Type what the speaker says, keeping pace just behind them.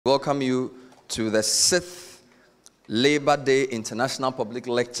Welcome you to the 6th Labor Day International Public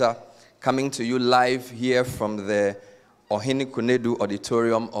Lecture, coming to you live here from the Ohene Kunedu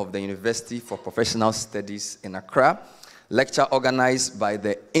Auditorium of the University for Professional Studies in Accra. Lecture organized by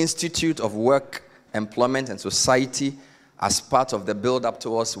the Institute of Work, Employment and Society as part of the build-up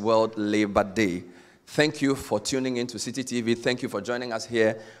towards World Labor Day. Thank you for tuning in to City TV. Thank you for joining us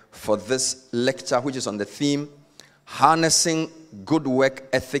here for this lecture, which is on the theme, Harnessing Good Work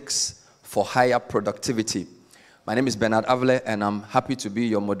Ethics for Higher Productivity. My name is Bernard Avle, and I'm happy to be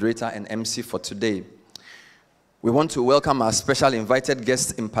your moderator and MC for today. We want to welcome our special invited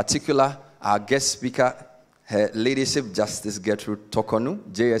guests, in particular, our guest speaker, Her Ladyship Justice Gertrude Torkornoo,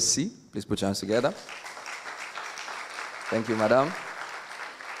 JSC. Please put your hands together. Thank you, Madam.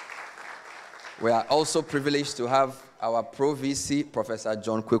 We are also privileged to have our Pro-VC, Professor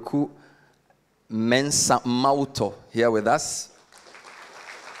John Kweku Mensah-Mauto, here with us.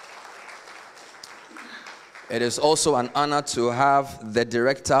 It is also an honor to have the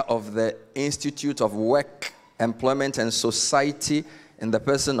director of the Institute of Work, Employment and Society in the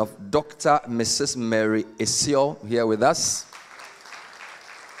person of Dr. Mrs. Mary Esiel here with us.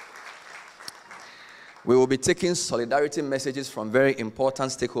 We will be taking solidarity messages from very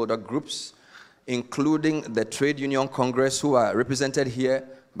important stakeholder groups, including the Trade Union Congress, who are represented here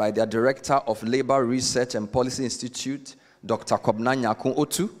by their Director of Labor Research and Policy Institute, Dr. Kobna Nyakun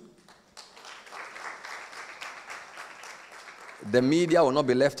Otu. The media will not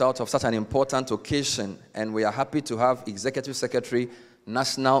be left out of such an important occasion, and we are happy to have Executive Secretary,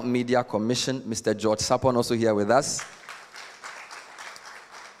 National Media Commission, Mr. George Sapon, also here with us.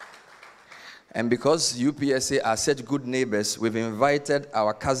 And because UPSA are such good neighbors, we've invited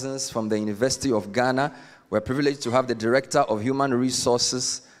our cousins from the University of Ghana. We're privileged to have the Director of Human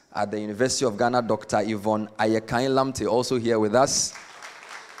Resources at the University of Ghana, Dr. Yvonne Ayekain Lamte, also here with us.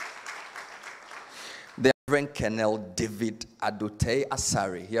 The Reverend Colonel David Adotei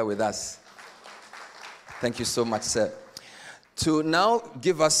Asari, here with us. Thank you so much, sir. To now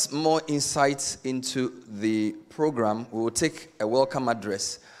give us more insights into the program, we will take a welcome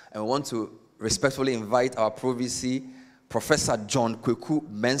address, and we want to respectfully invite our Pro-VC, Professor John Kweku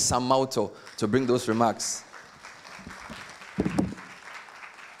Mensah-Mauto, to bring those remarks.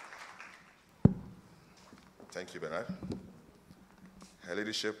 Thank you, Bernard. Her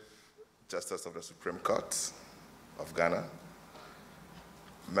Ladyship, Justice of the Supreme Court of Ghana,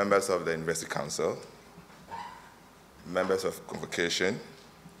 members of the University Council, members of Convocation,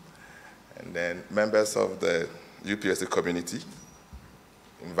 and then members of the UPSA community,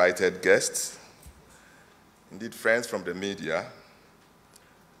 invited guests, indeed friends from the media,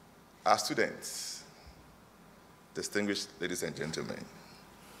 our students, distinguished ladies and gentlemen.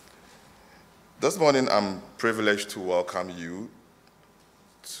 This morning, I'm privileged to welcome you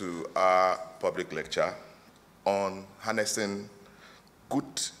to our public lecture on harnessing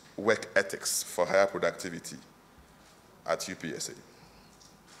good work ethics for higher productivity at UPSA.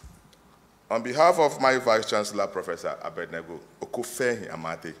 On behalf of my Vice Chancellor, Professor Abednego Okofehi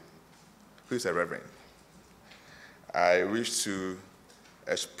Amate, who is a Reverend, I wish to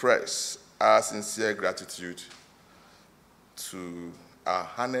express our sincere gratitude to our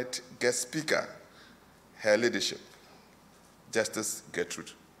honored guest speaker, Her Ladyship, Justice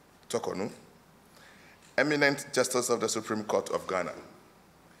Gertrude Torkornoo, eminent Justice of the Supreme Court of Ghana.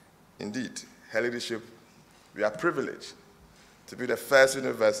 Indeed, Her Ladyship, we are privileged to be the first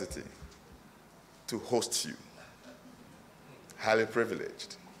university to host you. Highly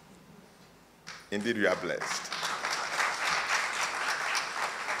privileged. Indeed, we are blessed.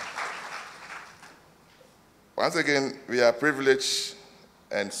 Once again, we are privileged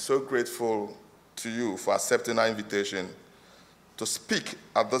and so grateful to you for accepting our invitation to speak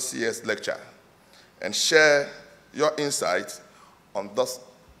at this year's lecture and share your insights on this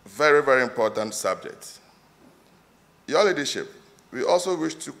very, very important subject. Your Ladyship, we also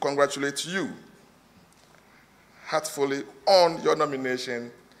wish to congratulate you heartfully on your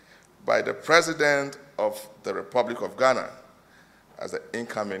nomination by the President of the Republic of Ghana as the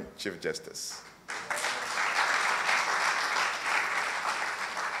incoming Chief Justice.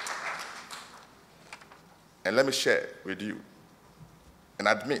 And let me share with you and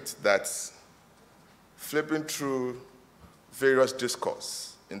admit that flipping through various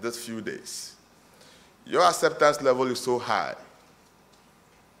discourse in these few days, your acceptance level is so high.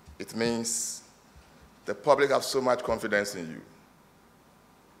 It means the public have so much confidence in you,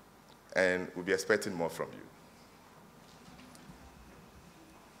 and we'll be expecting more from you.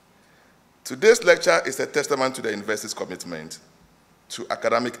 Today's lecture is a testament to the university's commitment to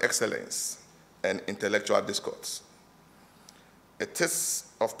academic excellence and intellectual discourse. It is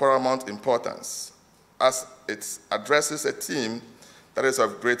of paramount importance as it addresses a theme that is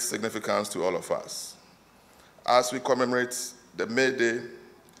of great significance to all of us. As we commemorate the May Day,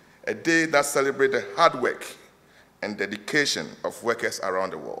 a day that celebrates the hard work and dedication of workers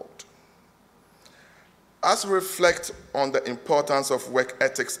around the world. As we reflect on the importance of work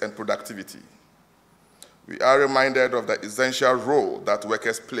ethics and productivity, we are reminded of the essential role that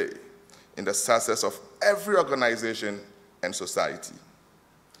workers play in the success of every organization and society.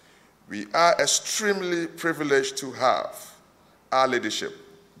 We are extremely privileged to have our leadership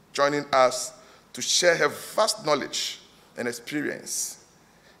joining us to share her vast knowledge and experience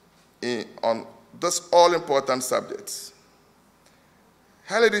on this all-important subject.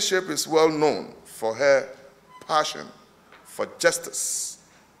 Her leadership is well known for her passion for justice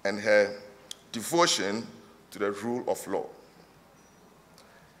and her devotion to the rule of law.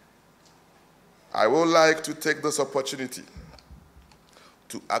 I would like to take this opportunity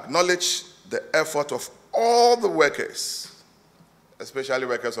to acknowledge the effort of all the workers, especially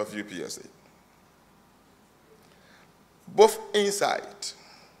workers of UPSA, both inside,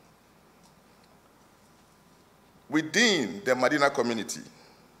 within the Medina community,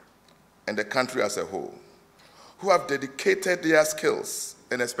 and the country as a whole, who have dedicated their skills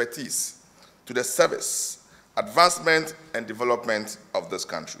and expertise to the service, advancement, and development of this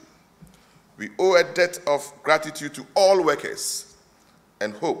country. We owe a debt of gratitude to all workers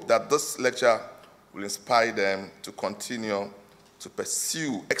and hope that this lecture will inspire them to continue to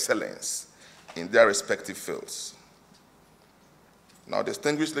pursue excellence in their respective fields. Now,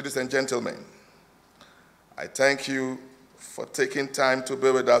 distinguished ladies and gentlemen, I thank you for taking time to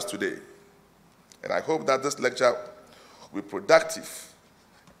be with us today. And I hope that this lecture will be productive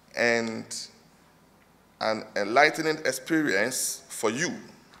and an enlightening experience for you,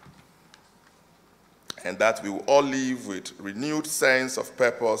 and that we will all live with renewed sense of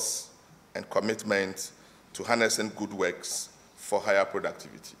purpose and commitment to harnessing good works for higher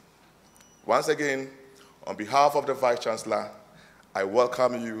productivity. Once again, on behalf of the Vice-Chancellor, I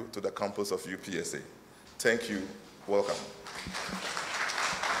welcome you to the campus of UPSA. Thank you. Welcome.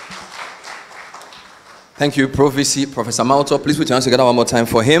 Thank you, Professor Mauto. Please put your hands together one more time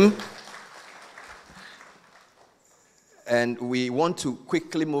for him. And we want to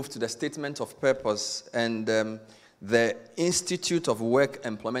quickly move to the statement of purpose. And the Institute of Work,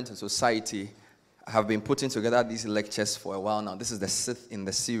 Employment and Society have been putting together these lectures for a while now. This is the 6th in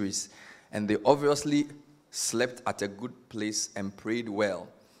the series. And they obviously slept at a good place and prayed well,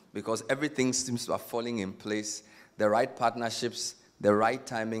 because everything seems to be falling in place, the right partnerships, the right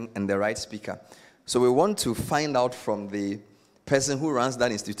timing, and the right speaker. So we want to find out from the person who runs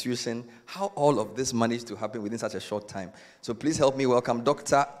that institution how all of this managed to happen within such a short time. So please help me welcome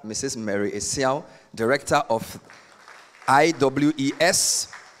Dr. Mrs. Mary Esiao, Director of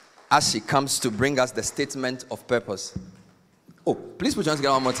IWES, as she comes to bring us the statement of purpose. Oh, please put your hands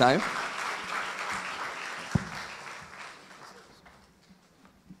together one more time.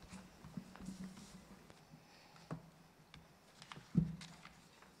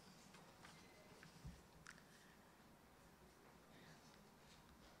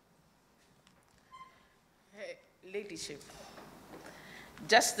 Ladyship,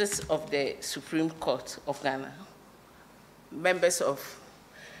 Justice of the Supreme Court of Ghana, members of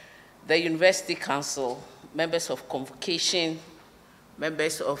the University Council, members of Convocation,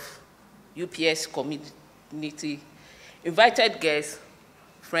 members of UPS community, invited guests,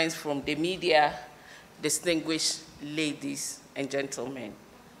 friends from the media, distinguished ladies and gentlemen,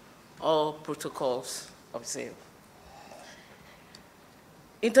 all protocols observed.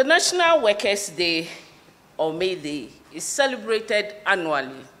 International Workers' Day, or May Day, is celebrated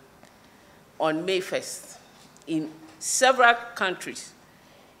annually on May 1st in several countries,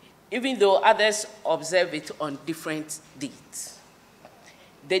 even though others observe it on different dates.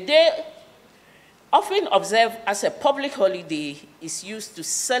 The day, often observed as a public holiday, is used to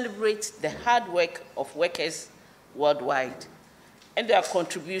celebrate the hard work of workers worldwide and their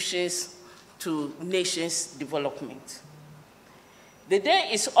contributions to nations' development. The day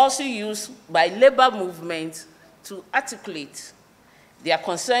is also used by labor movements to articulate their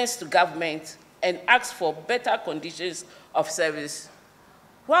concerns to government and ask for better conditions of service,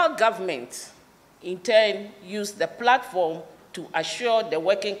 while government, in turn, use the platform to assure the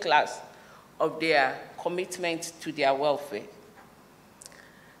working class of their commitment to their welfare.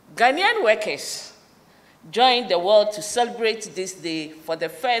 Ghanaian workers joined the world to celebrate this day for the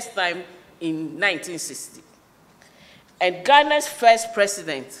first time in 1960. And Ghana's first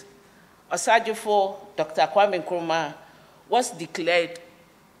president, Osagyefo Dr. Kwame Nkrumah, was declared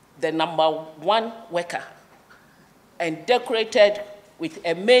the #1 worker and decorated with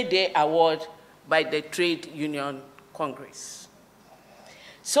a May Day award by the Trade Union Congress.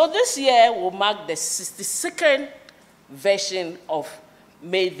 So this year will mark the 62nd version of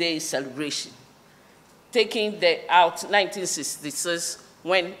May Day celebration, taking out 1966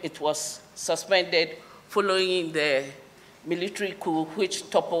 when it was suspended following the military coup which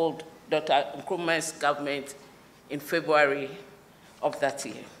toppled Dr. Nkrumah's government in February of that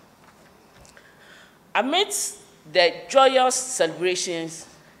year. Amidst the joyous celebrations,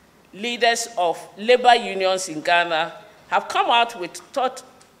 leaders of labor unions in Ghana have come out with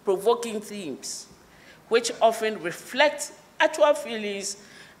thought-provoking themes, which often reflect actual feelings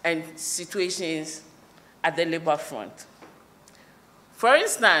and situations at the labor front. For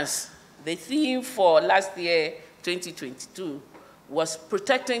instance, the theme for last year, 2022, was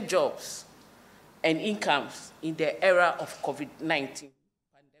protecting jobs and incomes in the era of COVID-19 pandemic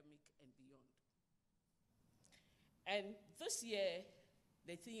and beyond. And this year,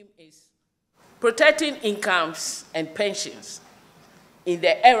 the theme is protecting incomes and pensions in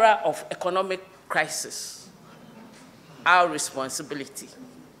the era of economic crisis, our responsibility.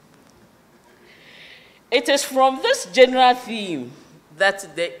 It is from this general theme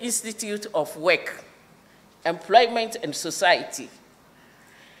that the Institute of Work, Employment and Society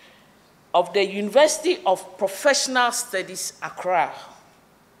of the University of Professional Studies, Accra,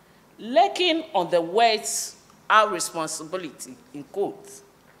 lacking on the words our responsibility, in quotes,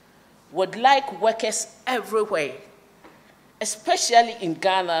 would like workers everywhere, especially in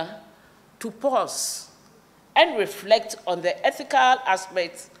Ghana, to pause and reflect on the ethical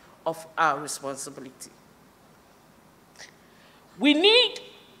aspects of our responsibility. We need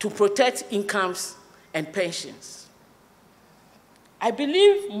to protect incomes and pensions. I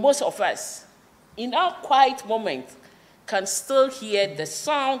believe most of us, in our quiet moments, can still hear the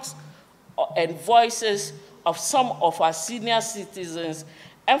sounds and voices of some of our senior citizens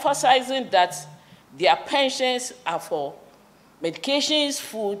emphasizing that their pensions are for medications,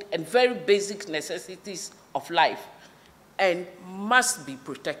 food, and very basic necessities of life and must be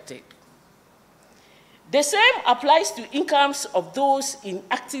protected. The same applies to incomes of those in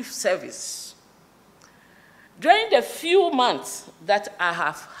active service. During the few months that I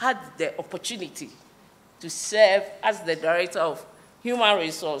have had the opportunity to serve as the Director of Human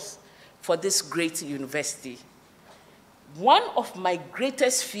Resources for this great university, one of my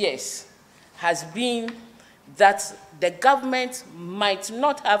greatest fears has been that the government might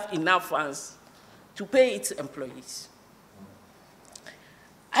not have enough funds to pay its employees.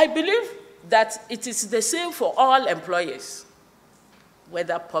 I believe that it is the same for all employers,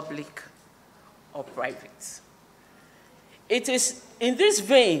 whether public or private. It is in this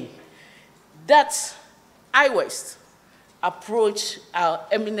vein that IWEST approached our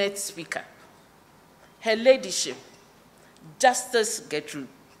eminent speaker, Her Ladyship, Justice Gertrude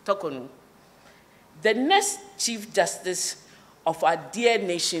Torkornoo, the next Chief Justice of our dear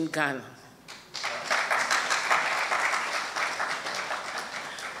nation, Ghana.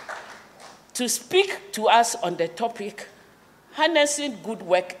 To speak to us on the topic, harnessing good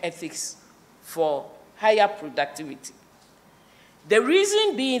work ethics for higher productivity. The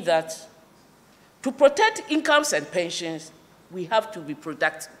reason being that to protect incomes and pensions, we have to be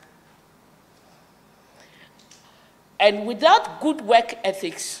productive. And without good work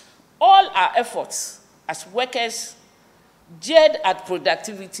ethics, all our efforts as workers geared at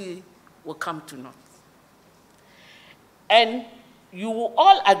productivity will come to naught. And you will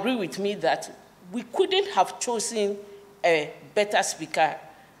all agree with me that we couldn't have chosen a better speaker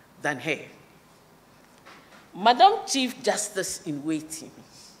than her. Madam Chief Justice in Waiting,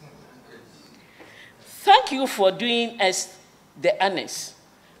 thank you for doing us the honors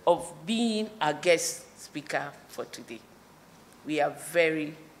of being our guest speaker for today. We are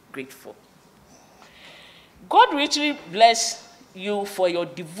very grateful. God richly bless you for your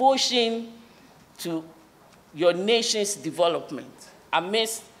devotion to your nation's development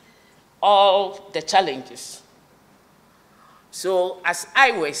amidst all the challenges. So as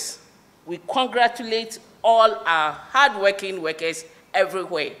IWEST, we congratulate all our hardworking workers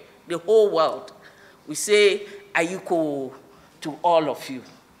everywhere, the whole world. We say Ayuko to all of you.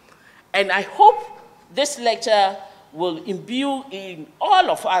 And I hope this lecture will imbue in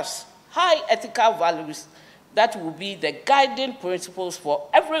all of us high ethical values that will be the guiding principles for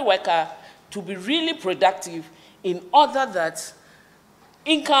every worker to be really productive in order that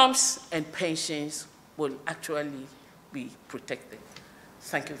incomes and pensions will actually be protected.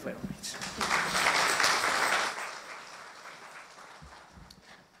 Thank you very much.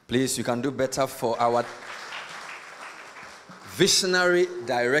 Please, you can do better for our visionary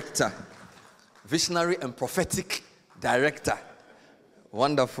director, visionary and prophetic Director.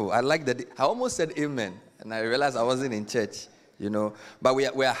 Wonderful. I like that. I almost said amen, and I realized I wasn't in church, But we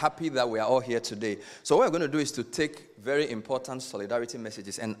are happy that we are all here today. So what we're going to do is to take very important solidarity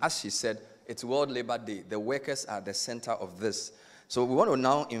messages. And as she said, it's World Labor Day. The workers are the center of this. So we want to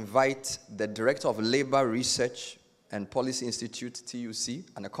now invite the Director of Labor Research and Policy Institute, TUC,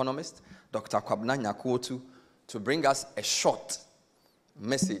 an economist, Dr. Kwabena Nyakwotu, to bring us a short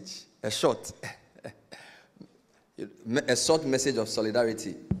message, a short message of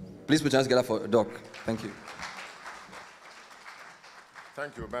solidarity. Please put your hands together for Doc. Thank you.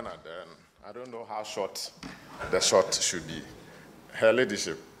 Thank you, Bernard. I don't know how short the short should be. Her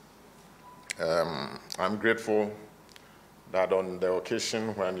Ladyship, I'm grateful that on the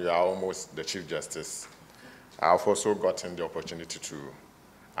occasion when you are almost the Chief Justice, I've also gotten the opportunity to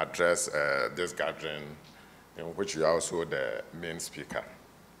address this gathering in which you are also the main speaker.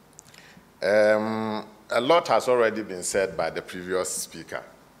 A lot has already been said by the previous speaker.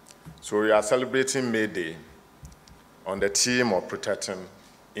 So we are celebrating May Day on the theme of protecting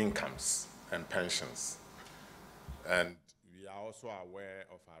incomes and pensions. And we are also aware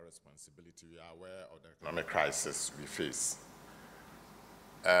of our responsibility. We are aware of the economic crisis we face.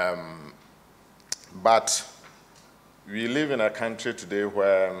 But we live in a country today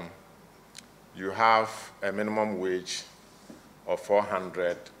where you have a minimum wage of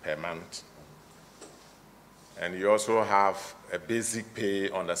 $400 per month. And you also have a basic pay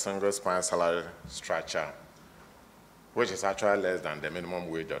on the single span salary structure, which is actually less than the minimum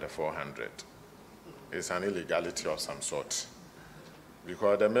wage of the 400. It's an illegality of some sort,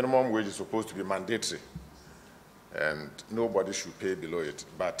 because the minimum wage is supposed to be mandatory, and nobody should pay below it,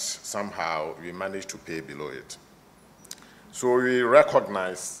 but somehow we manage to pay below it. So we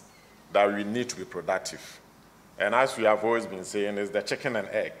recognize that we need to be productive. And as we have always been saying, it's the chicken and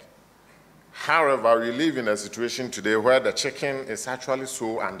egg. However, we live in a situation today where the chicken is actually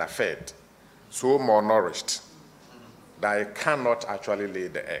so underfed, so malnourished, that it cannot actually lay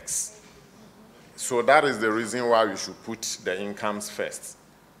the eggs. So that is the reason why we should put the incomes first.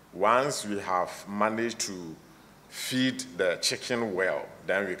 Once we have managed to feed the chicken well,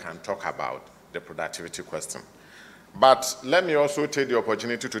 then we can talk about the productivity question. But let me also take the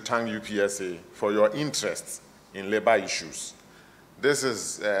opportunity to thank UPSA for your interest in labor issues. This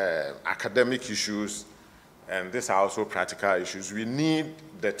is academic issues, and these are also practical issues. We need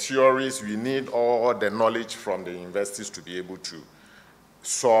the theories, we need all the knowledge from the universities to be able to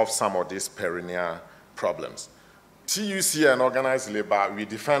solve some of these perennial problems. TUC and organized labor, we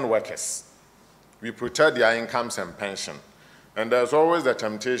defend workers. We protect their incomes and pension. And there's always the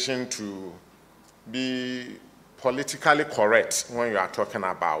temptation to be politically correct when you are talking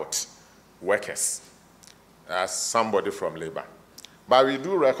about workers as somebody from labor. But we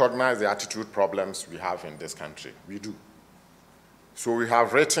do recognize the attitude problems we have in this country. We do. So we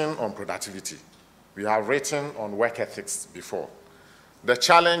have written on productivity. We have written on work ethics before. The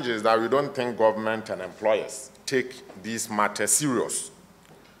challenge is that we don't think government and employers take these matters serious.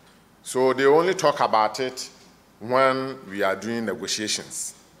 So they only talk about it when we are doing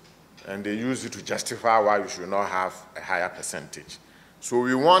negotiations, and they use it to justify why we should not have a higher percentage. So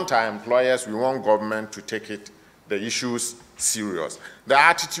we want our employers, we want government to take the issues serious. There are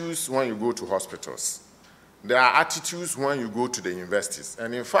attitudes when you go to hospitals. There are attitudes when you go to the universities.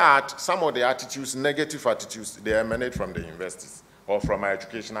 And in fact, some of the attitudes, negative attitudes, they emanate from the universities or from our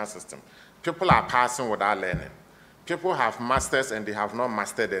educational system. People are passing without learning. People have masters and they have not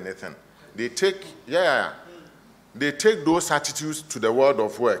mastered anything. They take those attitudes to the world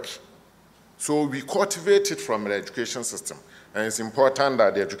of work. So we cultivate it from the education system. And it's important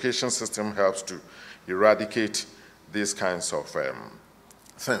that the education system helps to eradicate these kinds of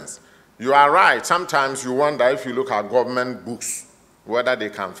things. You are right. Sometimes you wonder if you look at government books, whether they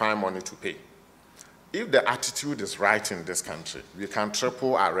can find money to pay. If the attitude is right in this country, we can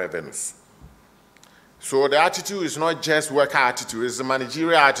triple our revenues. So the attitude is not just worker attitude, it's the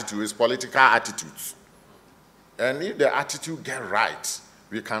managerial attitude, it's political attitudes. And if the attitude gets right,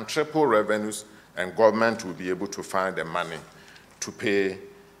 we can triple revenues and government will be able to find the money to pay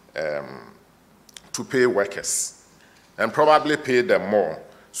workers and probably pay them more.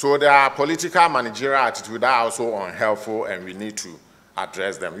 So there are political managerial attitudes that are also unhelpful and we need to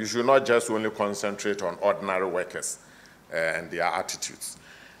address them. You should not just only concentrate on ordinary workers and their attitudes.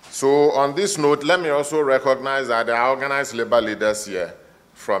 So on this note, let me also recognize that there are organized labor leaders here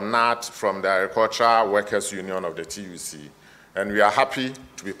from NAT, from the Agricultural Workers Union of the TUC, and we are happy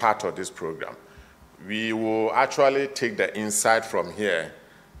to be part of this program. We will actually take the insight from here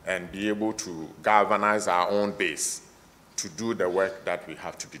and be able to galvanize our own base to do the work that we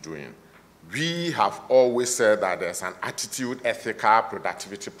have to be doing. We have always said that there's an attitude, ethical,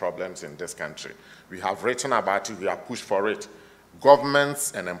 productivity problems in this country. We have written about it, we have pushed for it.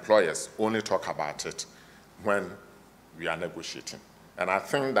 Governments and employers only talk about it when we are negotiating. And I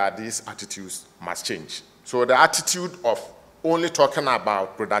think that these attitudes must change. So the attitude of only talking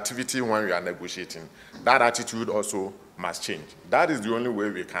about productivity when we are negotiating, that attitude also must change. That is the only way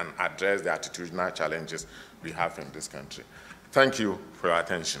we can address the attitudinal challenges we have in this country. Thank you for your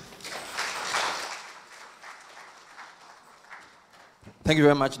attention. Thank you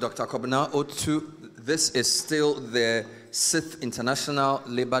very much, Dr. Kobina Otu. This is still the 6th International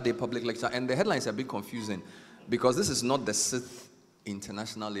Labor Day Public Lecture, and the headlines are a bit confusing because this is not the 6th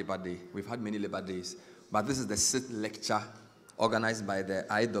International Labor Day. We've had many Labor Days, but this is the 6th lecture organized by the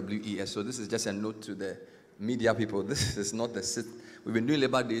IWES. So this is just a note to the media people. This is not the 6th. We've been doing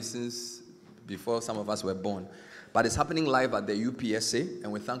Labor Day since before some of us were born. But it's happening live at the UPSA,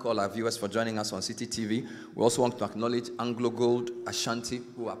 and we thank all our viewers for joining us on City TV. We also want to acknowledge Anglo Gold, Ashanti,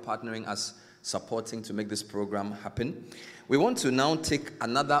 who are partnering us, supporting to make this program happen. We want to now take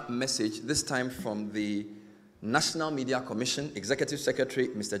another message, this time from the National Media Commission. Executive Secretary,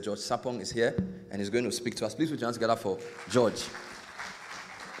 Mr. George Sapong, is here, and he's going to speak to us. Please put your hands together for George.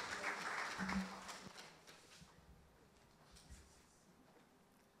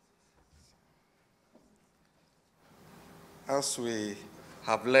 As we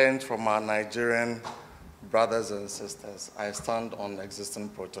have learned from our Nigerian brothers and sisters, I stand on existing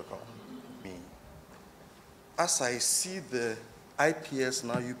protocol. Me. As I see the IPS,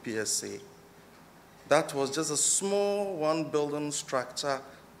 now UPSA, that was just a small one-building structure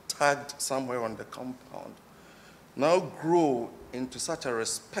tagged somewhere on the compound, now grow into such a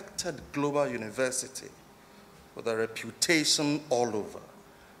respected global university with a reputation all over.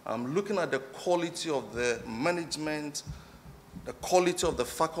 I'm looking at the quality of the management, the quality of the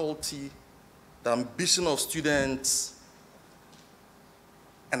faculty, the ambition of students,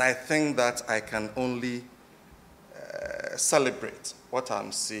 and I think that I can only celebrate what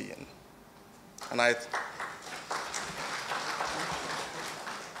I'm seeing. And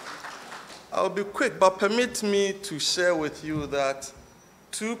I'll be quick, but permit me to share with you that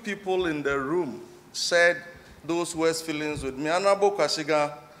 2 people in the room shared those worst feelings with me. Honorable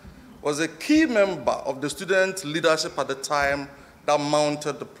Kwashiga was a key member of the student leadership at the time that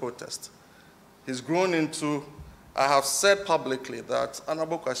mounted the protest. He's grown into, I have said publicly that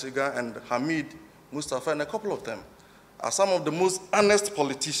Honorable Kwashiga and Hamid Mustafa and a couple of them are some of the most honest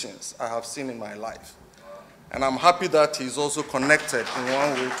politicians I have seen in my life. And I'm happy that he's also connected in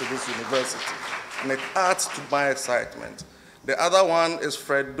one way to this university. And it adds to my excitement. The other one is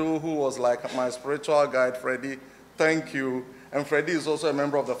Fredo, who was like my spiritual guide. Freddie, thank you. And Freddie is also a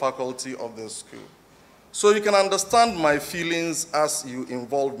member of the faculty of the school. So you can understand my feelings as you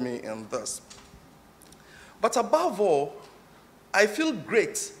involve me in this. But above all, I feel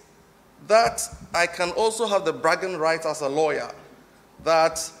great that I can also have the bragging right as a lawyer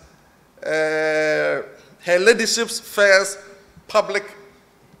that Her Ladyship's first public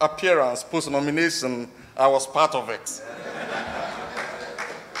appearance post-nomination, I was part of it.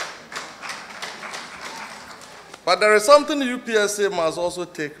 But there is something the UPSA must also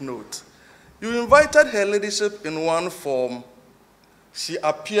take note. You invited Her Ladyship in one form, she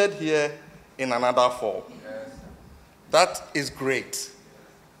appeared here in another form. Yes. That is great.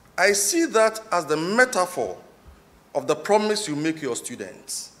 I see that as the metaphor of the promise you make your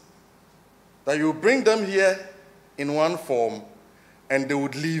students, that you bring them here in one form and they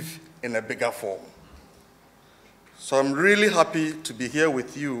would leave in a bigger form. So I'm really happy to be here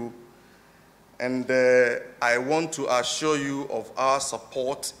with you, and I want to assure you of our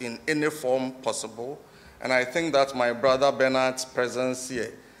support in any form possible. And I think that my brother Bernard's presence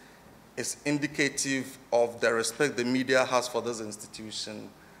here is indicative of the respect the media has for this institution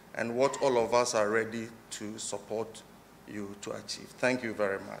and what all of us are ready to support you to achieve. Thank you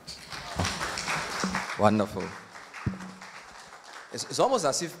very much. Wonderful. It's almost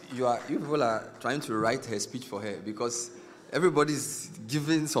as if you people are trying to write her speech for her, because everybody's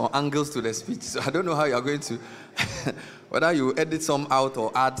giving some angles to the speech. So I don't know how you are going to, whether you edit some out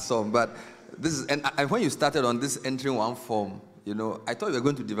or add some. But this is, and when you started on this entering one form, you know, I thought you were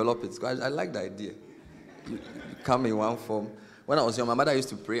going to develop it. So I like the idea. You come in one form. When I was young, my mother used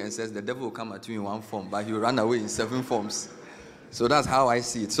to pray and says the devil will come at you in one form, but he will run away in 7 forms. So that's how I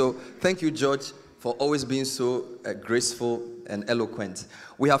see it. So thank you, George, for always being so graceful and eloquent.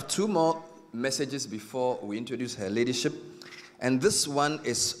 We have 2 more messages before we introduce Her Ladyship. And this one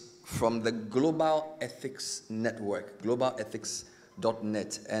is from the Global Ethics Network,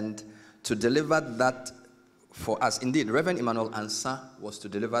 globalethics.net. And to deliver that for us, indeed, Reverend Emmanuel Ansa was to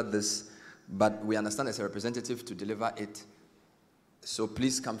deliver this but we understand there's a representative to deliver it. So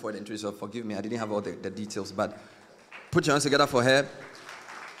please come forward and introduce yourself. Forgive me, I didn't have all the details, but put your hands together for her.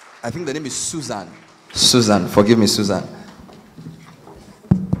 I think the name is Susan. Susan, forgive me, Susan.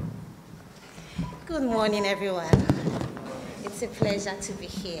 Good morning, everyone. It's a pleasure to be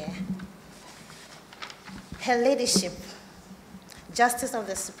here. Her Ladyship, Justice of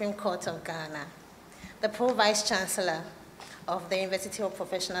the Supreme Court of Ghana, the Pro-Vice Chancellor of the University of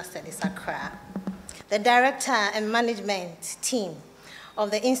Professional Studies, Accra, the Director and Management Team of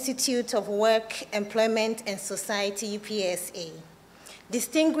the Institute of Work, Employment and Society, UPSA,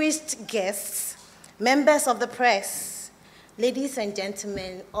 distinguished guests, members of the press, ladies and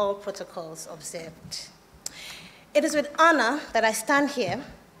gentlemen, all protocols observed. It is with honor that I stand here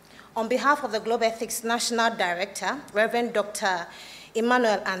on behalf of the Globe Ethics National Director, Reverend Dr.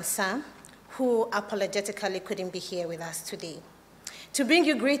 Emmanuel Ansah, who apologetically couldn't be here with us today, to bring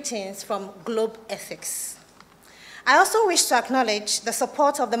you greetings from Globe Ethics. I also wish to acknowledge the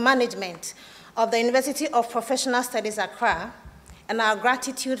support of the management of the University of Professional Studies, Accra, and our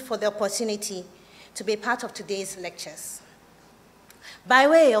gratitude for the opportunity to be part of today's lectures. By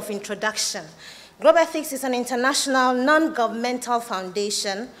way of introduction, Globe Ethics is an international non-governmental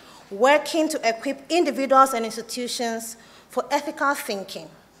foundation working to equip individuals and institutions for ethical thinking,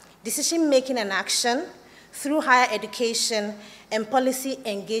 decision-making and action through higher education and policy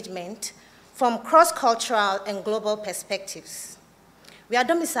engagement from cross-cultural and global perspectives. We are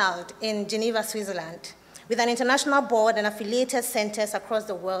domiciled in Geneva, Switzerland, with an international board and affiliated centers across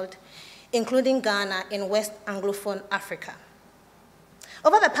the world, including Ghana in West Anglophone Africa.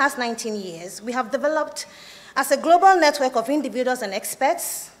 Over the past 19 years, we have developed as a global network of individuals and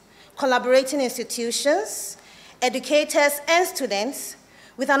experts, collaborating institutions, educators, and students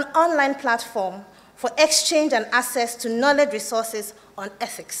with an online platform for exchange and access to knowledge resources on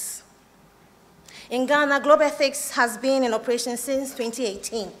ethics. In Ghana, Globe Ethics has been in operation since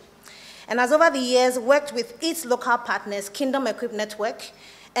 2018 and has over the years worked with its local partners, Kingdom Equip Network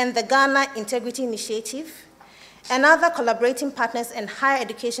and the Ghana Integrity Initiative, and other collaborating partners and higher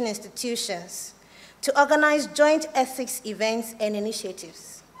education institutions to organize joint ethics events and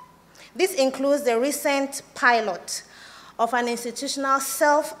initiatives. This includes the recent pilot of an institutional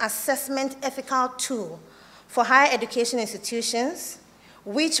self-assessment ethical tool for higher education institutions,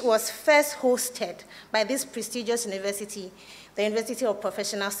 which was first hosted by this prestigious university, the University of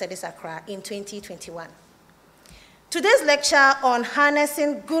Professional Studies, Accra, in 2021. Today's lecture on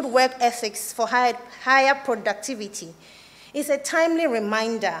harnessing good work ethics for higher productivity is a timely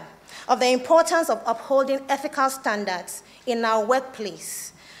reminder of the importance of upholding ethical standards in our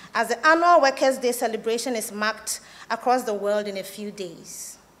workplace, as the annual Workers' Day celebration is marked across the world in a few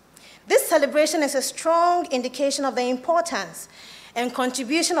days. This celebration is a strong indication of the importance and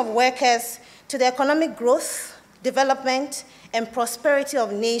contribution of workers to the economic growth, development, and prosperity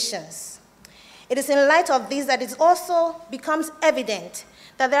of nations. It is in light of this that it also becomes evident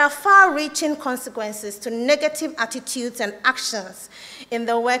that there are far-reaching consequences to negative attitudes and actions in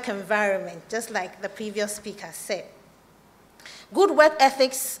the work environment, just like the previous speaker said. Good work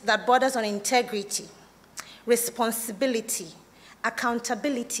ethics that borders on integrity, responsibility,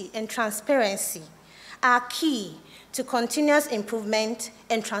 accountability, and transparency are key to continuous improvement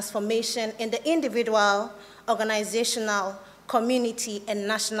and transformation in the individual, organizational, community, and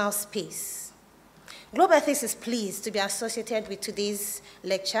national space. Globe Ethics is pleased to be associated with today's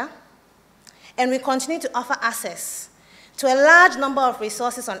lecture, and we continue to offer access to a large number of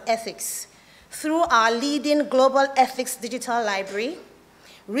resources on ethics through our leading global ethics digital library,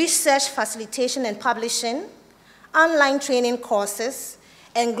 research facilitation and publishing, online training courses,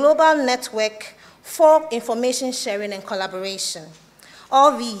 and global network for information sharing and collaboration.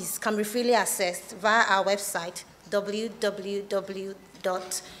 All these can be freely accessed via our website,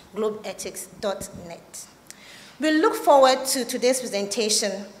 www.globeethics.net. We look forward to today's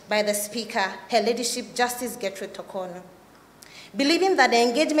presentation by the speaker, Her Ladyship Justice Gertrude Torkornoo, believing that the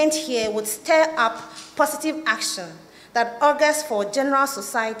engagement here would stir up positive action that augurs for general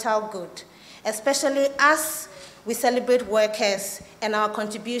societal good, especially as we celebrate workers and our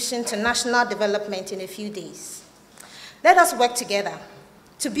contribution to national development in a few days. Let us work together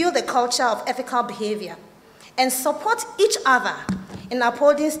to build a culture of ethical behavior and support each other in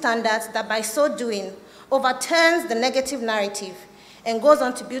upholding standards that by so doing overturns the negative narrative and goes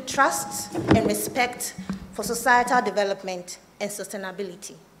on to build trust and respect for societal development and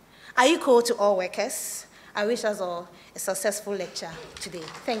sustainability. I equal to all workers. I wish us all a successful lecture today.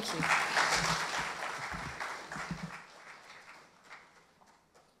 Thank you.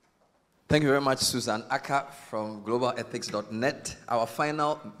 Thank you very much, Susan Aka from globalethics.net. Our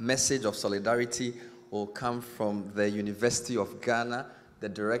final message of solidarity will come from the University of Ghana, the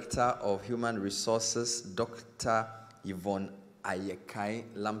Director of Human Resources, Dr. Yvonne Ayekai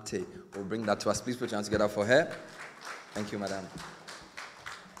Lamte. We'll bring that to us. Please put your hands together for her. Thank you, Madam.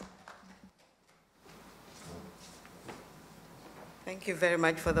 Thank you very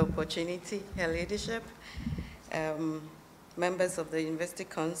much for the opportunity, Her Ladyship. Members of the University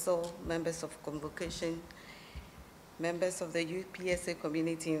Council, members of Convocation, members of the UPSA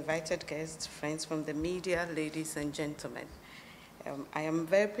community, invited guests, friends from the media, ladies and gentlemen. I am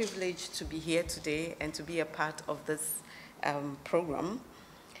very privileged to be here today and to be a part of this program.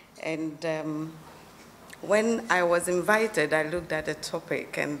 And when I was invited, I looked at the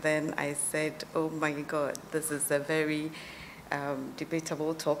topic and then I said, oh my God, this is a very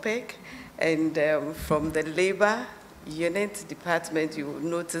debatable topic. And from the labor unit department, you will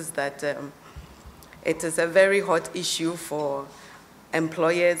notice that it is a very hot issue for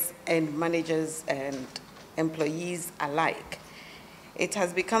employers and managers and employees alike. It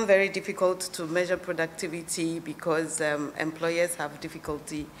has become very difficult to measure productivity because employers have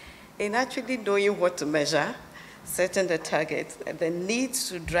difficulty in actually knowing what to measure, setting the targets. The need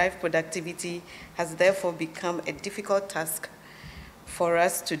to drive productivity has therefore become a difficult task for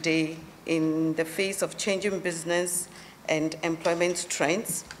us today in the face of changing business and employment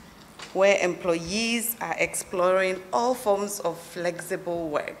trends, where employees are exploring all forms of flexible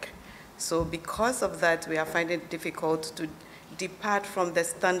work. So because of that, we are finding it difficult to depart from the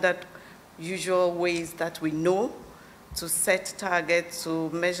standard usual ways that we know to set targets, to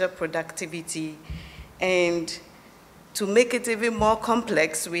measure productivity. And to make it even more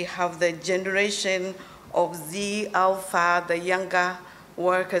complex, we have the generation of Z Alpha, the younger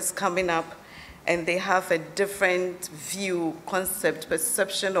workers coming up, and they have a different view, concept,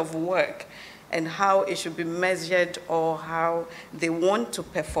 perception of work and how it should be measured or how they want to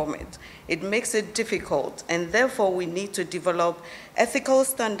perform it. It makes it difficult, and therefore we need to develop ethical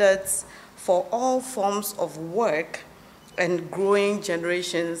standards for all forms of work and growing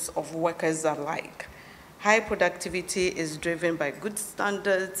generations of workers alike. High productivity is driven by good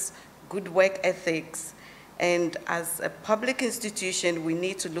standards, good work ethics, and as a public institution, we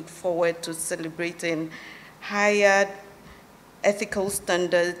need to look forward to celebrating higher ethical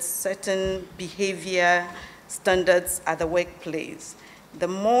standards, certain behavior standards at the workplace. The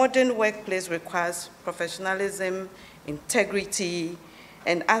modern workplace requires professionalism, integrity,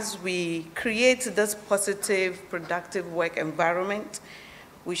 and as we create this positive, productive work environment,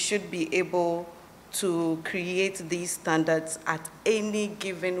 we should be able to create these standards at any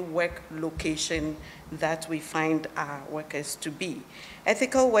given work location that we find our workers to be.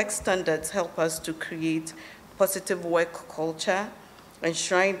 Ethical work standards help us to create positive work culture,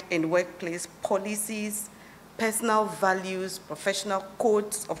 enshrined in workplace policies, personal values, professional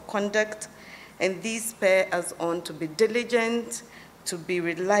codes of conduct, and these spur us on to be diligent, to be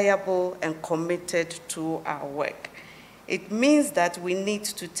reliable, and committed to our work. It means that we need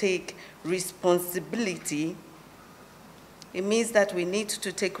to take responsibility. It means that we need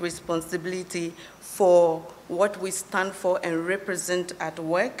to take responsibility for what we stand for and represent at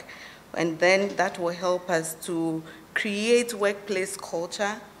work, and then that will help us to create workplace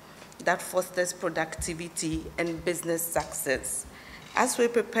culture that fosters productivity and business success. As we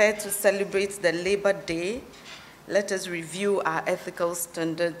prepare to celebrate the Labor Day, let us review our ethical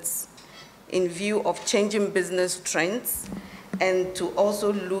standards in view of changing business trends, and to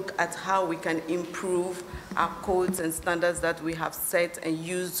also look at how we can improve our codes and standards that we have set and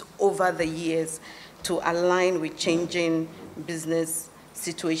used over the years to align with changing business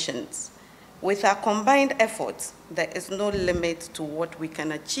situations. With our combined efforts, there is no limit to what we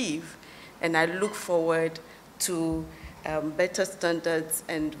can achieve, and I look forward to better standards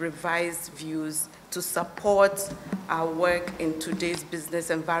and revised views to support our work in today's business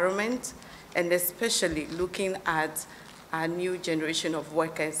environment, and especially looking at our new generation of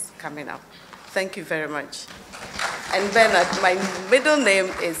workers coming up. Thank you very much. And Bernard, my middle name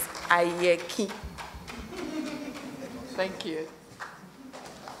is Ayeki. Thank you.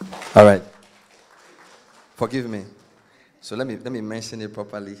 All right. Forgive me. So let me mention it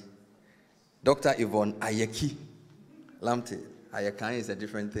properly. Dr. Yvonne Ayeki Lamte. Ayekan is a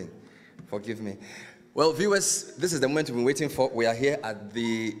different thing. Forgive me. Well, viewers, this is the moment we've been waiting for. We are here at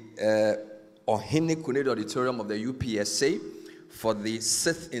the Ohinikonedo Auditorium of the UPSA for the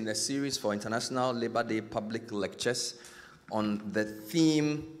 6th in the series for International Labor Day public lectures on the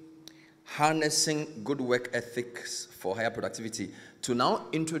theme, Harnessing Good Work Ethics for Higher Productivity. To now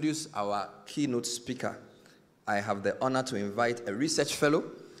introduce our keynote speaker, I have the honor to invite a research fellow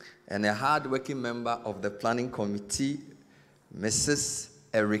and a hard-working member of the planning committee, Mrs.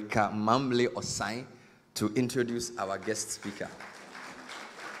 Erica Mamle Osai, to introduce our guest speaker.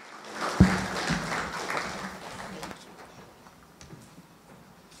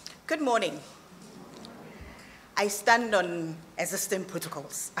 Good morning. I stand on existing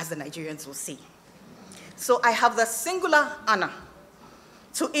protocols, as the Nigerians will see. So I have the singular honor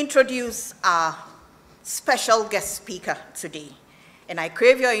to introduce our special guest speaker today, and I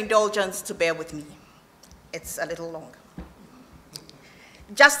crave your indulgence to bear with me. It's a little long.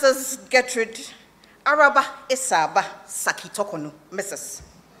 Justice Gertrude Araba Isaba Saki Torkornoo, Mrs.,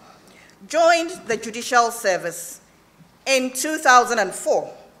 joined the judicial service in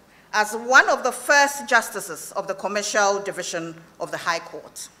 2004 as one of the first justices of the Commercial Division of the High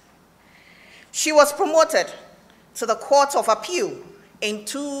Court. She was promoted to the Court of Appeal in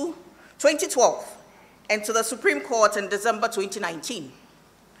 2012 and to the Supreme Court in December 2019.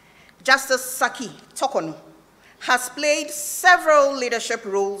 Justice Saki Torkornoo has played several leadership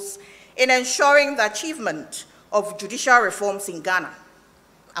roles in ensuring the achievement of judicial reforms in Ghana.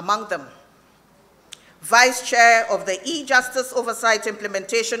 Among them, Vice Chair of the E-Justice Oversight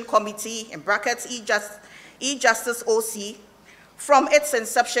Implementation Committee, in brackets E-Justice OC, from its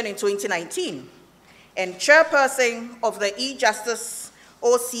inception in 2019, and Chairperson of the E-Justice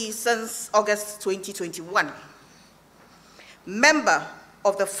OC since August 2021. Member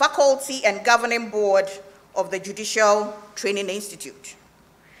of the Faculty and Governing Board of the Judicial Training Institute.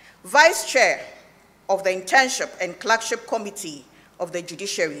 Vice Chair of the Internship and Clerkship Committee of the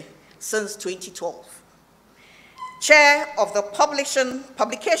Judiciary since 2012. Chair of the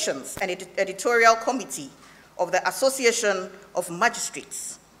Publications and Editorial Committee of the Association of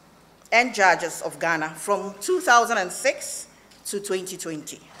Magistrates and Judges of Ghana from 2006 to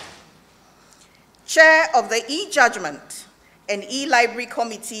 2020. Chair of the E-Judgment and E-Library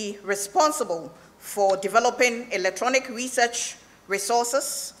Committee responsible for developing electronic research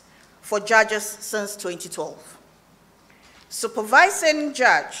resources for judges since 2012. Supervising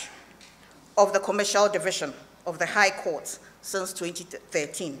Judge of the Commercial Division of the High Court since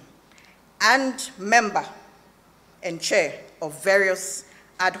 2013, and member and chair of various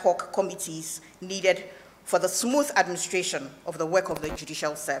ad hoc committees needed for the smooth administration of the work of the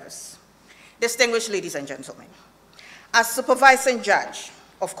judicial service. Distinguished ladies and gentlemen, as supervising judge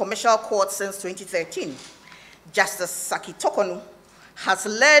of commercial court since 2013, Justice Saki Torkornoo has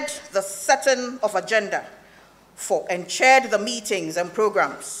led the setting of agenda for and chaired the meetings and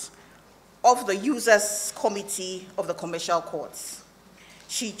programs of the Users Committee of the Commercial Courts.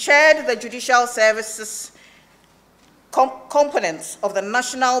 She chaired the Judicial Services components of the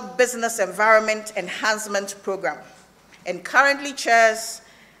National Business Environment Enhancement Program and currently chairs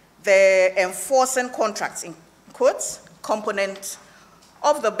the Enforcing Contracts in quotes component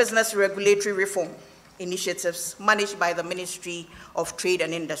of the Business Regulatory Reform initiatives managed by the Ministry of Trade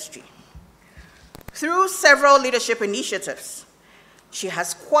and Industry. Through several leadership initiatives, she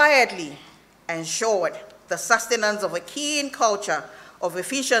has quietly ensured the sustenance of a keen culture of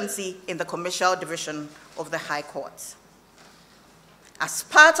efficiency in the Commercial Division of the High Court. As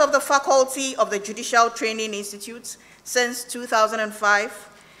part of the faculty of the Judicial Training Institute since 2005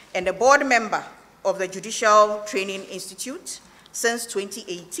 and a board member of the Judicial Training Institute since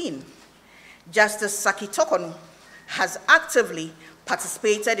 2018, Justice Saki Torkornoo has actively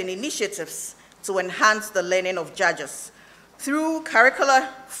participated in initiatives to enhance the learning of judges through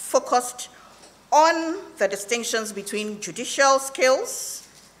curricula focused on the distinctions between judicial skills,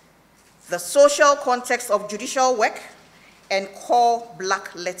 the social context of judicial work, and core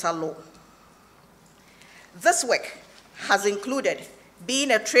black letter law. This work has included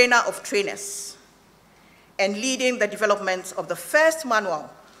being a trainer of trainers and leading the development of the first manual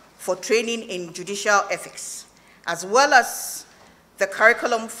for training in judicial ethics, as well as the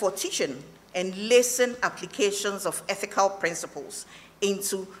curriculum for teaching and lesson applications of ethical principles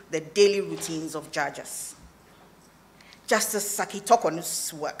into the daily routines of judges. Justice Saki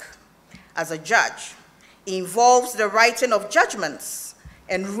Torkornoo's work as a judge involves the writing of judgments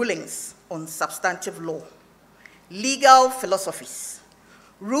and rulings on substantive law, legal philosophies,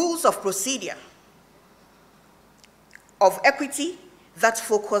 rules of procedure, of equity that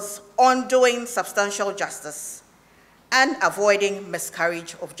focus on doing substantial justice and avoiding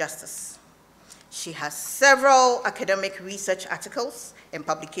miscarriage of justice. She has several academic research articles and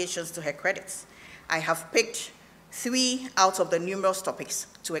publications to her credit. I have picked 3 out of the numerous topics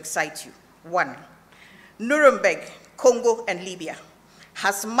to excite you. 1, Nuremberg, Congo, and Libya.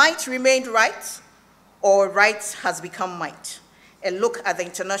 Has might remained right, or right has become might? A look at the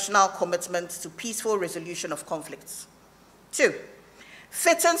international commitment to peaceful resolution of conflicts. 2,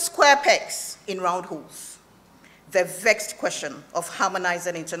 Fitting square pegs in round holes. The vexed question of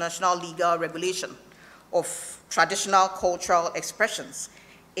harmonizing international legal regulation of traditional cultural expressions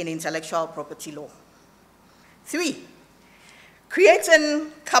in intellectual property law. 3,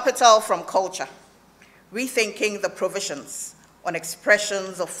 creating capital from culture, rethinking the provisions on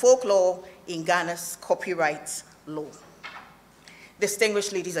expressions of folklore in Ghana's copyright law.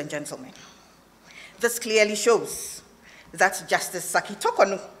 Distinguished ladies and gentlemen, this clearly shows that Justice Saki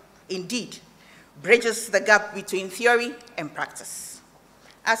Torkornoo indeed bridges the gap between theory and practice,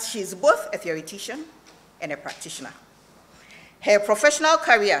 as she is both a theoretician and a practitioner. Her professional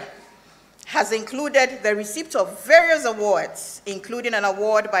career has included the receipt of various awards, including an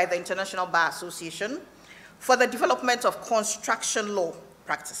award by the International Bar Association for the development of construction law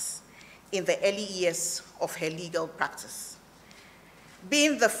practice in the early years of her legal practice.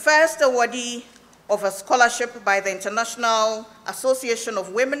 Being the first awardee of a scholarship by the International Association of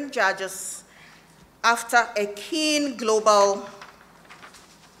Women Judges after a keen global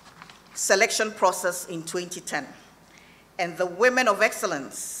selection process in 2010, and the Women of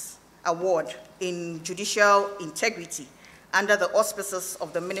Excellence Award in Judicial Integrity under the auspices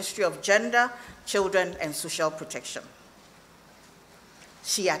of the Ministry of Gender, Children, and Social Protection.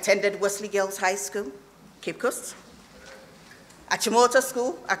 She attended Wesley Girls High School, Cape Coast, Achimota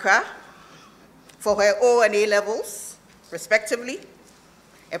School, Accra, for her O and A levels, respectively,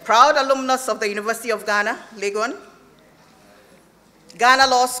 a proud alumnus of the University of Ghana, Legon, Ghana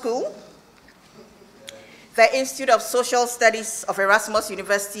Law School, the Institute of Social Studies of Erasmus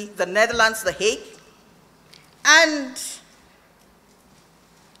University, the Netherlands, The Hague, and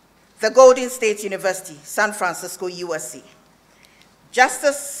the Golden State University, San Francisco, USA.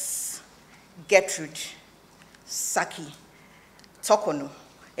 Justice Gertrude Saki Torkornoo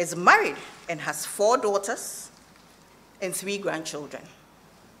is married and has 4 daughters and 3 grandchildren.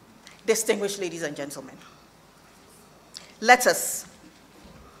 Distinguished ladies and gentlemen, let us,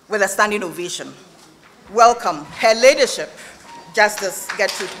 with a standing ovation, welcome Her Ladyship, Justice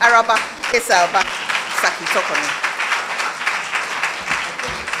Gertrude Araba Esalba Saki Torkornoo.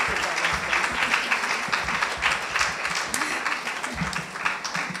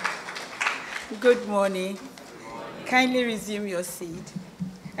 Good morning. Kindly resume your seat.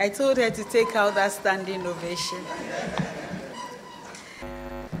 I told her to take out that standing ovation.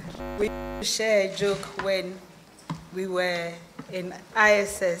 We shared a joke when we were in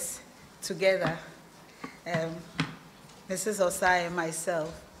ISS together, Mrs. Osai and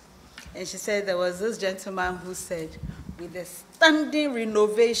myself. And she said there was this gentleman who said, with a standing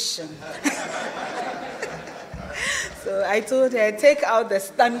renovation. So I told her, take out the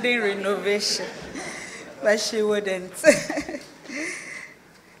standing renovation, but she wouldn't.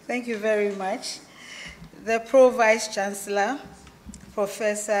 Thank you very much. The Pro-Vice Chancellor,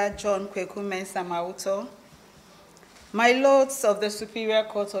 Professor John Kweku Mensah Mauto, my lords of the Superior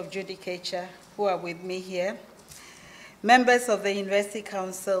Court of Judicature who are with me here, members of the University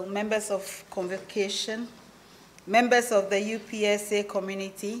Council, members of Convocation, members of the UPSA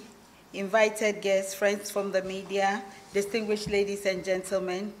community, invited guests, friends from the media, distinguished ladies and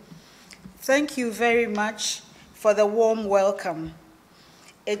gentlemen, thank you very much for the warm welcome.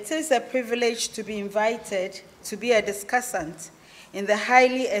 It is a privilege to be invited to be a discussant in the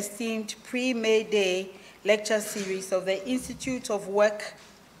highly esteemed pre-May Day lecture series of the Institute of Work,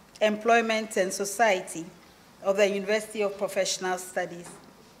 Employment and Society of the University of Professional Studies.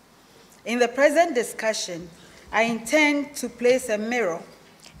 In the present discussion, I intend to place a mirror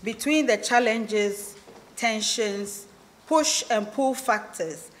between the challenges, tensions, push and pull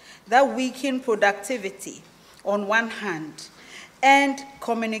factors that weaken productivity on one hand, and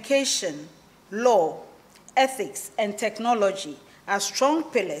communication, law, ethics, and technology are strong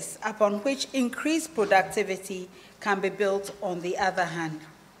pillars upon which increased productivity can be built on the other hand.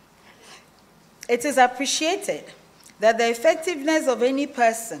 It is appreciated that the effectiveness of any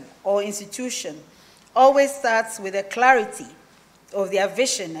person or institution always starts with a clarity of their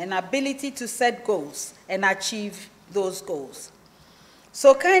vision and ability to set goals and achieve those goals.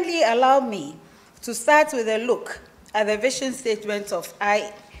 So kindly allow me to start with a look at the vision statement of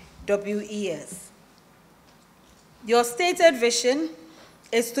IWES. Your stated vision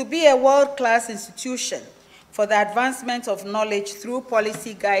is to be a world-class institution for the advancement of knowledge through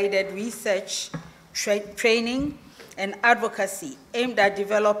policy-guided research, training, and advocacy aimed at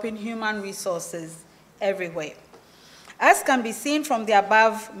developing human resources everywhere. As can be seen from the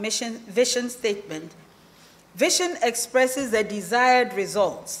above vision statement, vision expresses the desired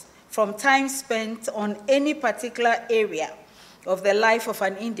results from time spent on any particular area of the life of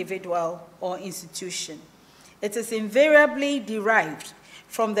an individual or institution. It is invariably derived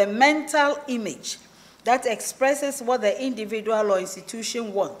from the mental image that expresses what the individual or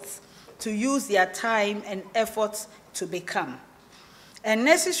institution wants to use their time and effort to become. A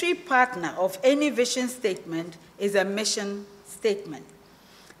necessary partner of any vision statement is a mission statement.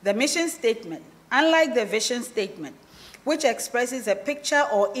 The mission statement, unlike the vision statement, which expresses a picture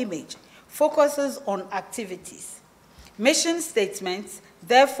or image, focuses on activities. Mission statements,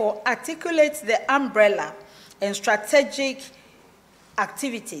 therefore, articulate the umbrella and strategic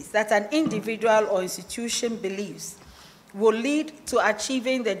activities that an individual or institution believes will lead to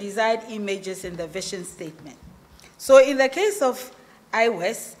achieving the desired images in the vision statement. So in the case of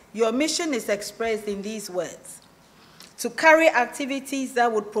IWES, your mission is expressed in these words: to carry activities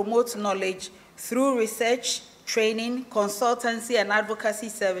that would promote knowledge through research, training, consultancy, and advocacy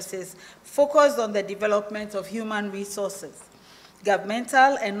services focused on the development of human resources,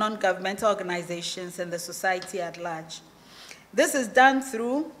 governmental and non-governmental organizations, and the society at large. This is done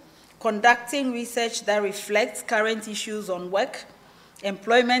through conducting research that reflects current issues on work,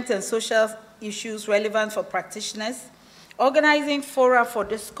 employment, and social issues relevant for practitioners, organizing fora for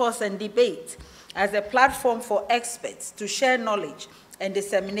discourse and debate as a platform for experts to share knowledge and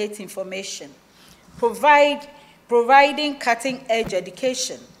disseminate information, providing cutting-edge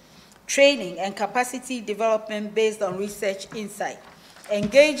education, training, and capacity development based on research insight,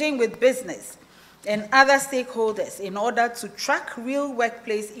 engaging with business and other stakeholders in order to track real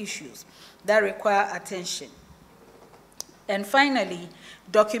workplace issues that require attention. And finally,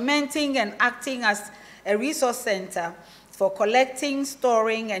 documenting and acting as a resource center for collecting,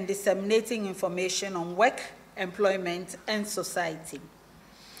 storing, and disseminating information on work, employment, and society.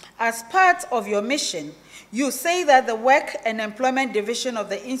 As part of your mission, you say that the Work and Employment Division of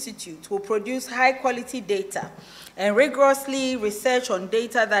the Institute will produce high-quality data and rigorously research on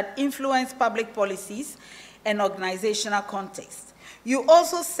data that influence public policies and organizational context. You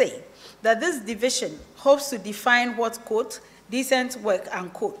also say that this division hopes to define what, quote, decent work,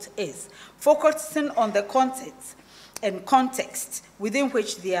 unquote, is, focusing on the content and context within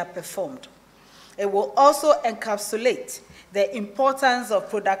which they are performed. It will also encapsulate the importance of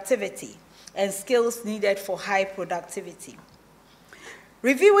productivity and skills needed for high productivity.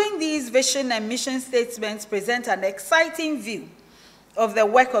 Reviewing these vision and mission statements present an exciting view of the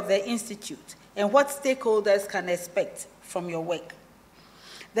work of the Institute and what stakeholders can expect from your work.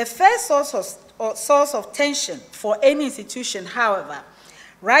 The first source of tension for any institution, however,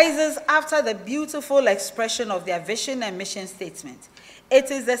 rises after the beautiful expression of their vision and mission statement. It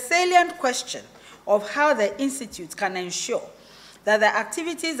is the salient question of how the Institute can ensure that the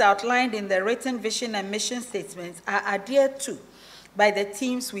activities outlined in the written vision and mission statements are adhered to by the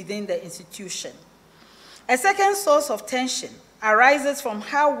teams within the institution. A second source of tension arises from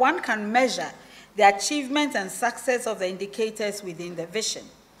how one can measure the achievement and success of the indicators within the vision.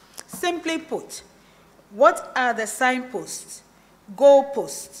 Simply put, what are the signposts,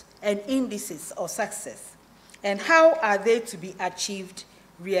 goalposts, and indices of success, and how are they to be achieved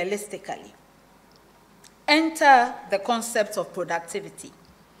realistically? Enter the concept of productivity.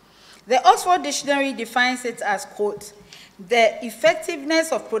 The Oxford Dictionary defines it as, quote, the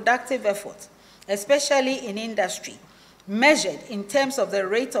effectiveness of productive effort, especially in industry, measured in terms of the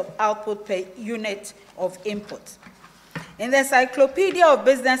rate of output per unit of input. In the Encyclopedia of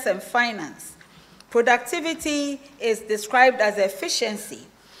Business and Finance, productivity is described as efficiency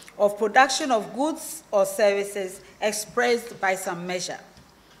of production of goods or services expressed by some measure.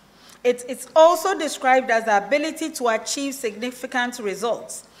 It's also described as the ability to achieve significant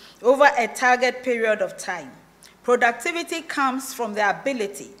results over a target period of time. Productivity comes from the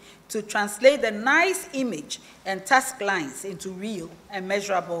ability to translate the nice image and task lines into real and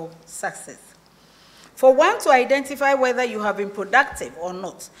measurable success. For one to identify whether you have been productive or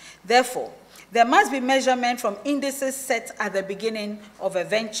not, therefore, there must be measurement from indices set at the beginning of a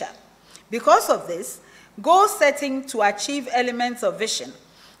venture. Because of this, goal setting to achieve elements of vision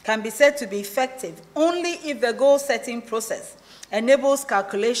can be said to be effective only if the goal-setting process enables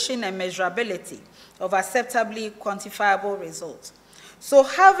calculation and measurability of acceptably quantifiable results. So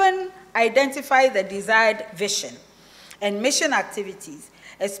having identified the desired vision and mission activities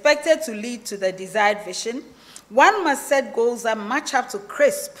expected to lead to the desired vision, one must set goals that match up to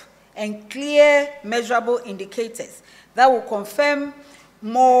crisp and clear measurable indicators that will confirm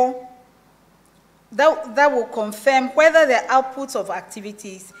whether the output of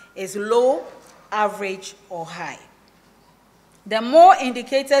activities is low, average, or high. The more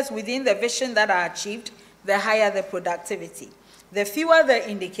indicators within the vision that are achieved, the higher the productivity. The fewer the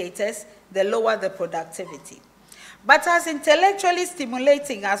indicators, the lower the productivity. But as intellectually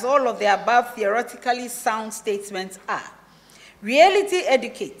stimulating as all of the above theoretically sound statements are, Reality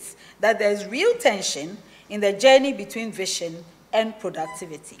educates that there's real tension in the journey between vision and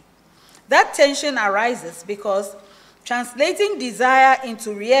productivity. That tension arises because translating desire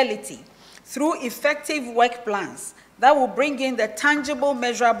into reality through effective work plans that will bring in the tangible,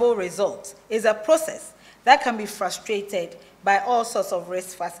 measurable results is a process that can be frustrated by all sorts of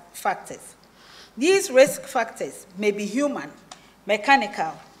risk factors. These risk factors may be human,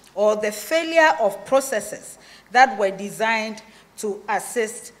 mechanical, or the failure of processes that were designed to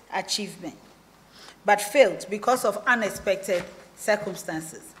assist achievement, but failed because of unexpected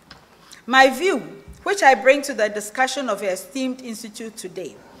circumstances. My view, which I bring to the discussion of your esteemed institute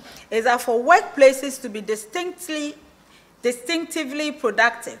today, is that for workplaces to be distinctively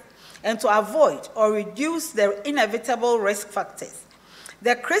productive and to avoid or reduce the inevitable risk factors,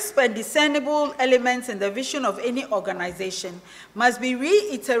 the crisp and discernible elements in the vision of any organization must be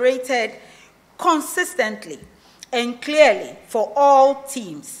reiterated consistently and clearly for all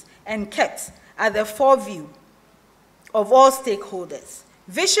teams and kept at the foreview of all stakeholders.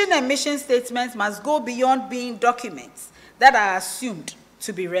 Vision and mission statements must go beyond being documents that are assumed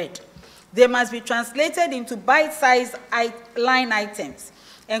to be read. They must be translated into bite-sized line items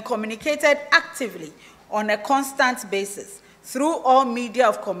and communicated actively on a constant basis through all media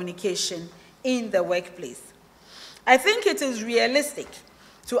of communication in the workplace. I think it is realistic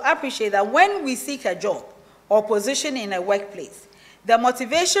to appreciate that when we seek a job or position in a workplace, the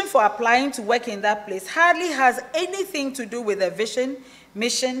motivation for applying to work in that place hardly has anything to do with the vision,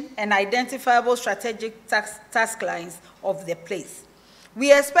 mission, and identifiable strategic task lines of the place.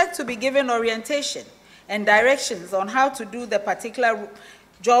 We expect to be given orientation and directions on how to do the particular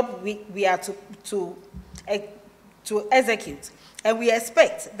job we are to execute. And we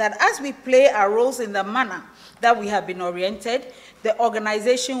expect that as we play our roles in the manner that we have been oriented, the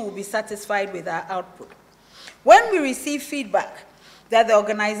organization will be satisfied with our output. When we receive feedback that the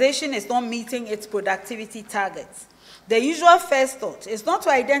organization is not meeting its productivity targets, the usual first thought is not to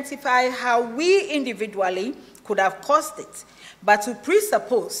identify how we individually could have caused it, but to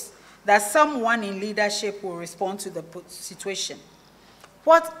presuppose that someone in leadership will respond to the situation.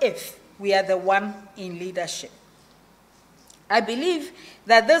 What if we are the one in leadership? I believe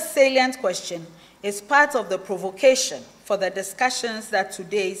that this salient question is part of the provocation for the discussions that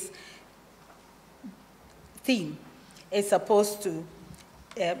today's theme is supposed to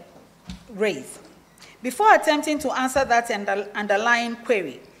raise. Before attempting to answer that underlying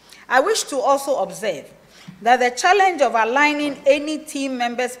query, I wish to also observe that the challenge of aligning any team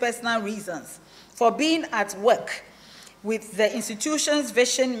member's personal reasons for being at work with the institution's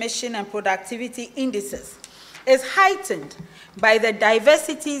vision, mission, and productivity indices is heightened by the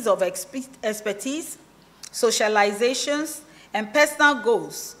diversities of expertise, socializations, and personal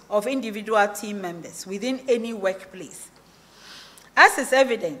goals of individual team members within any workplace. As is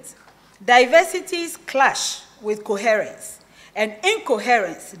evident, diversities clash with coherence, and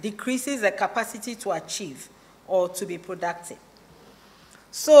incoherence decreases the capacity to achieve or to be productive.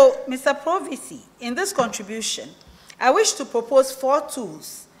 So, Mr. Provisy, in this contribution, I wish to propose 4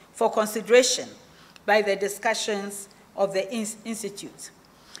 tools for consideration by the discussions of the Institute.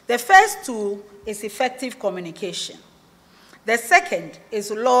 The first tool is effective communication. The second is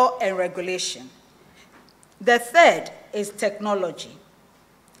law and regulation. The third is technology.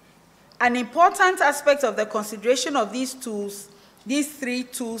 An important aspect of the consideration of these tools, these 3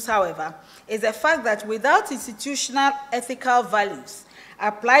 tools, however, is the fact that without institutional ethical values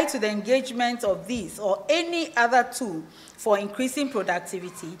applied to the engagement of these or any other tool for increasing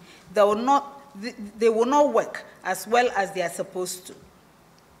productivity, they will not work as well as they are supposed to.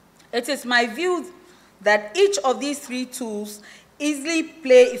 It is my view that each of these 3 tools easily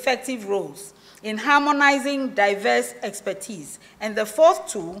play effective roles in harmonizing diverse expertise, and the 4th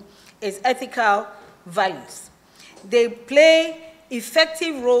tool is ethical values. They play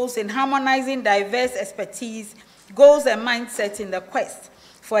effective roles in harmonizing diverse expertise, goals, and mindset in the quest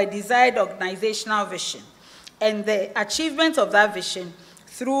for a desired organizational vision and the achievement of that vision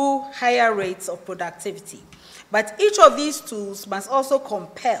through higher rates of productivity. But each of these tools must also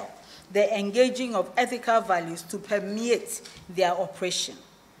compel the engaging of ethical values to permeate their operation.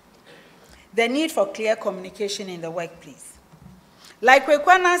 The need for clear communication in the workplace. Like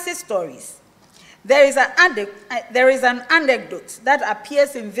Kwekwanansi's stories, there is an anecdote that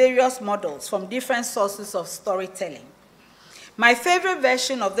appears in various models from different sources of storytelling. My favorite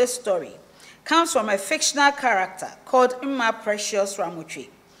version of this story comes from a fictional character called Mma Precious Ramutre,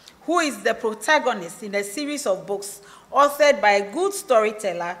 who is the protagonist in a series of books authored by a good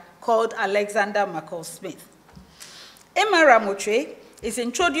storyteller called Alexander McCall Smith. Mma Ramutre is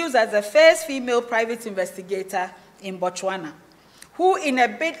introduced as the first female private investigator in Botswana, who, in a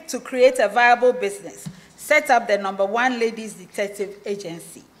bid to create a viable business, set up the #1 Ladies Detective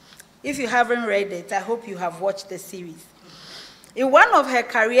Agency. If you haven't read it, I hope you have watched the series. In one of her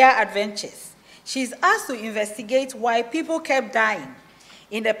career adventures, she's asked to investigate why people kept dying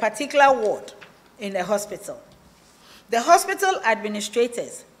in a particular ward in the hospital. The hospital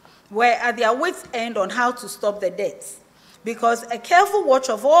administrators were at their wits' end on how to stop the deaths, because a careful watch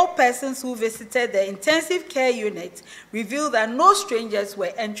of all persons who visited the intensive care unit revealed that no strangers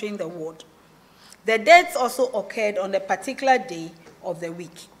were entering the ward. The deaths also occurred on a particular day of the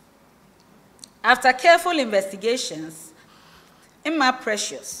week. After careful investigations, Emma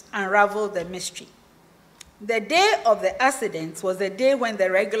Precious unraveled the mystery. The day of the accident was the day when the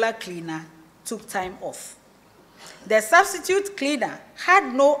regular cleaner took time off. The substitute cleaner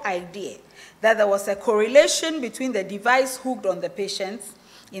had no idea that there was a correlation between the device hooked on the patient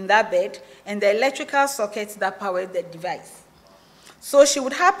in that bed and the electrical sockets that powered the device. So she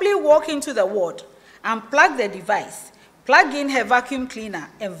would happily walk into the ward, unplug the device, plug in her vacuum cleaner,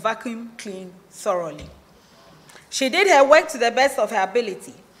 and vacuum clean thoroughly. She did her work to the best of her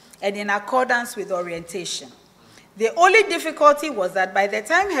ability and in accordance with orientation. The only difficulty was that by the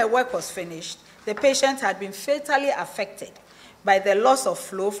time her work was finished, the patient had been fatally affected by the loss of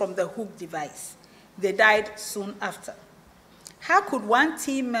flow from the hooked device. They died soon after. How could one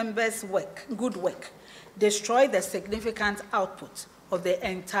team member's good work destroy the significant output of the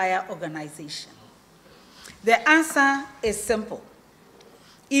entire organization? The answer is simple,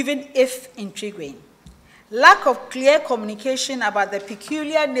 even if intriguing. Lack of clear communication about the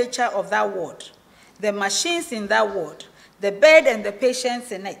peculiar nature of that ward, the machines in that ward, the bed and the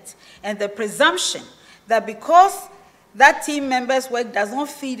patients in it, and the presumption that because that team member's work does not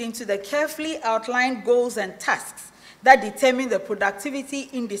feed into the carefully outlined goals and tasks that determine the productivity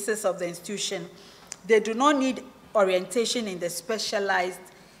indices of the institution, they do not need orientation in the specialized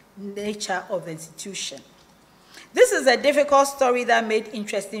nature of the institution. This is a difficult story that made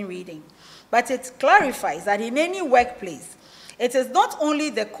interesting reading, but it clarifies that in any workplace, it is not only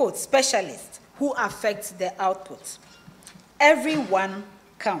the code specialist who affects the output. Everyone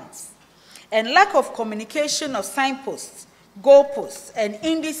counts. And lack of communication of signposts, goalposts, and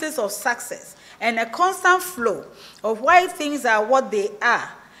indices of success, and a constant flow of why things are what they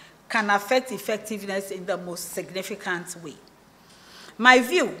are, can affect effectiveness in the most significant way. My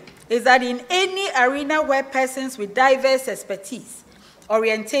view is that in any arena where persons with diverse expertise,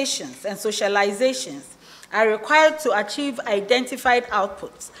 orientations, and socializations are required to achieve identified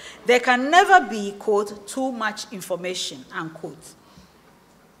outputs, there can never be, quote, too much information, unquote,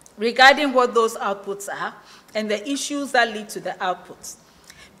 regarding what those outputs are and the issues that lead to the outputs.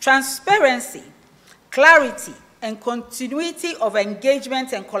 Transparency, clarity, and continuity of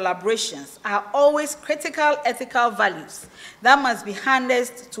engagement and collaborations are always critical ethical values that must be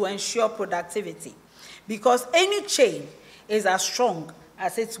harnessed to ensure productivity, because any chain is as strong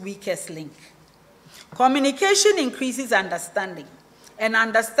as its weakest link. Communication increases understanding, and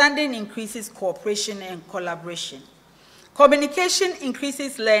understanding increases cooperation and collaboration. Communication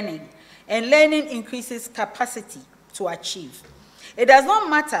increases learning, and learning increases capacity to achieve. It does not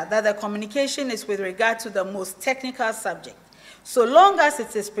matter that the communication is with regard to the most technical subject, so long as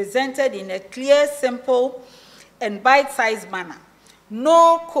it is presented in a clear, simple, and bite-sized manner.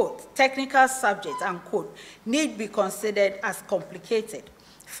 No, quote, technical subject, unquote, need be considered as complicated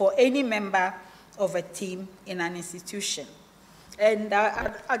for any member of a team in an institution. And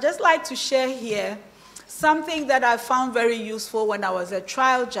I'd just like to share here something that I found very useful when I was a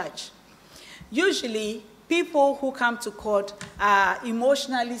trial judge. Usually, people who come to court are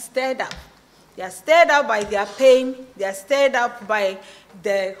emotionally stirred up. They are stirred up by their pain. They are stirred up by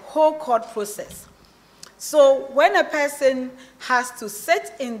the whole court process. So when a person has to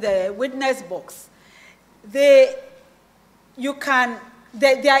sit in the witness box, their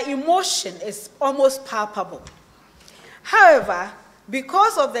emotion is almost palpable. However,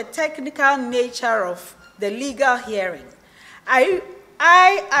 because of the technical nature of the legal hearing, I,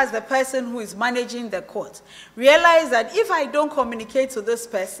 as the person who is managing the court, realize that if I don't communicate to this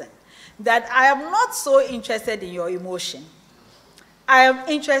person that I am not so interested in your emotion, I am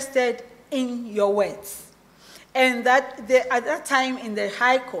interested in your words. And that at that time in the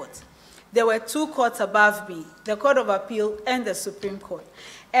High Court, there were two courts above me, the Court of Appeal and the Supreme Court.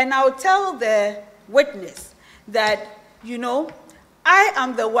 And I'll tell the witness that, you know, I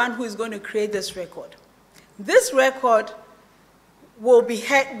am the one who is going to create this record. This record will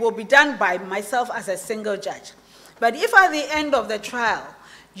be done by myself as a single judge. But if at the end of the trial,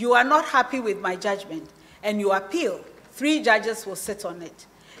 you are not happy with my judgment and you appeal, 3 judges will sit on it.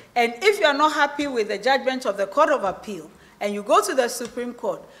 And if you are not happy with the judgment of the Court of Appeal, and you go to the Supreme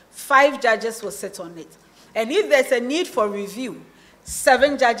Court, 5 judges will sit on it. And if there's a need for review,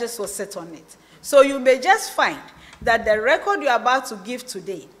 7 judges will sit on it. So you may just find that the record you're about to give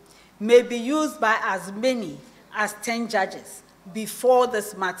today may be used by as many as 10 judges before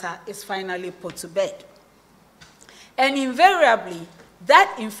this matter is finally put to bed. And invariably,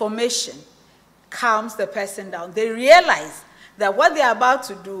 that information calms the person down. They realize that what they're about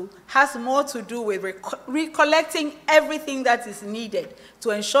to do has more to do with recollecting everything that is needed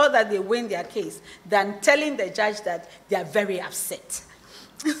to ensure that they win their case than telling the judge that they are very upset.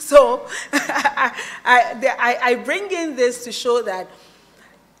 So I bring in this to show that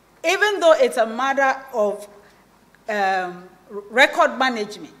even though it's a matter of record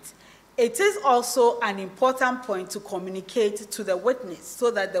management, it is also an important point to communicate to the witness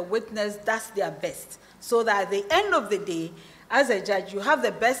so that the witness does their best, so that at the end of the day, as a judge, you have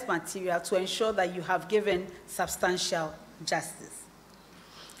the best material to ensure that you have given substantial justice.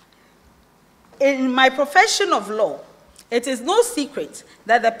 In my profession of law, it is no secret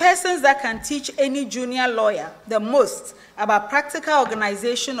that the persons that can teach any junior lawyer the most about practical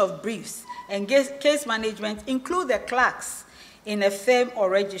organization of briefs and case management include the clerks in a firm or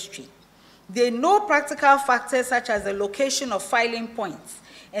registry. They know practical factors such as the location of filing points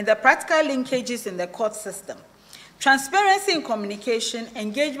and the practical linkages in the court system. Transparency in communication,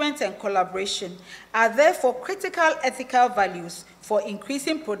 engagement, and collaboration are therefore critical ethical values for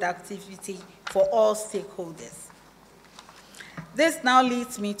increasing productivity for all stakeholders. This now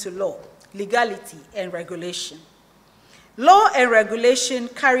leads me to law, legality, and regulation. Law and regulation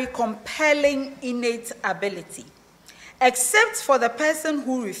carry compelling innate ability, except for the person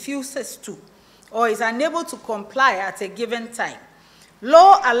who refuses to or is unable to comply at a given time.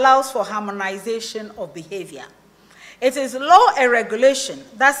 Law allows for harmonization of behavior. It is law and regulation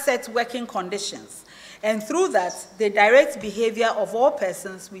that set working conditions, and through that, they direct behavior of all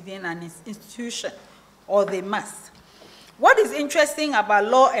persons within an institution, or they must. What is interesting about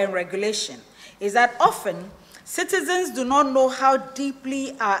law and regulation is that often citizens do not know how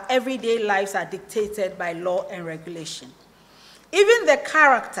deeply our everyday lives are dictated by law and regulation. Even the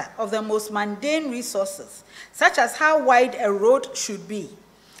character of the most mundane resources, such as how wide a road should be,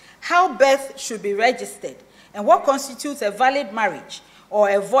 how birth should be registered, and what constitutes a valid marriage or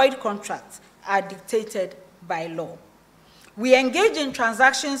a void contract, are dictated by law. We engage in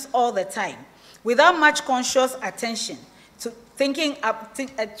transactions all the time without much conscious attention to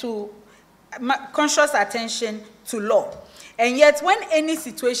conscious attention to law. And yet, when any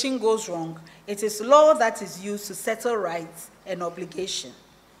situation goes wrong, it is law that is used to settle rights and obligations.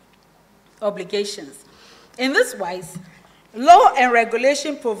 In this wise, law and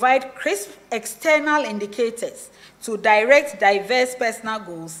regulation provide crisp external indicators to direct diverse personal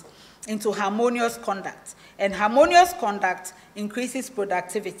goals into harmonious conduct, and harmonious conduct increases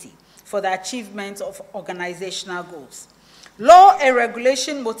productivity for the achievement of organizational goals. Law and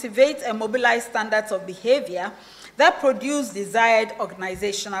regulation motivate and mobilize standards of behavior that produce desired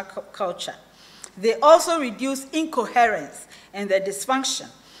organizational culture. They also reduce incoherence and the dysfunction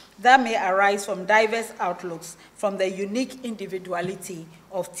that may arise from diverse outlooks from the unique individuality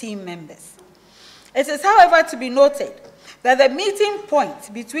of team members. It is, however, to be noted that the meeting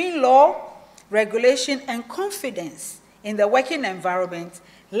point between law, regulation, and confidence in the working environment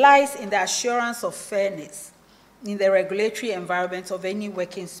lies in the assurance of fairness in the regulatory environment of any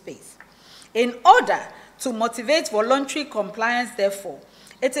working space. In order to motivate voluntary compliance, therefore,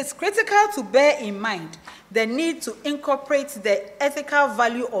 it is critical to bear in mind the need to incorporate the ethical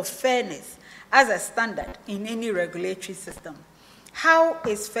value of fairness as a standard in any regulatory system. How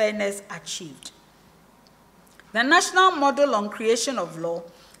is fairness achieved? The National Model on Creation of Law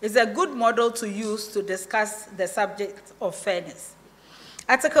is a good model to use to discuss the subject of fairness.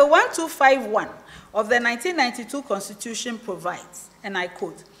 Article 1251 of the 1992 Constitution provides, and I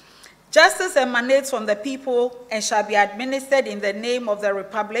quote, "Justice emanates from the people and shall be administered in the name of the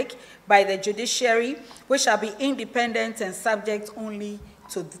Republic by the judiciary, which shall be independent and subject only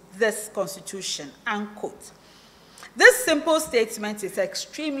to this Constitution," unquote. This simple statement is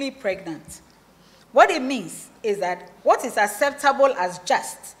extremely pregnant. What it means is that what is acceptable as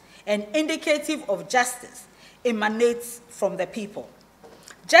just and indicative of justice emanates from the people.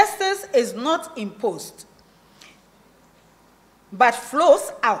 Justice is not imposed, but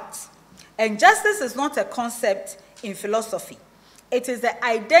flows out. And justice is not a concept in philosophy. It is the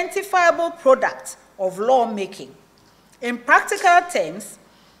identifiable product of lawmaking. In practical terms,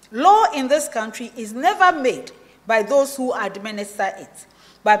 law in this country is never made by those who administer it,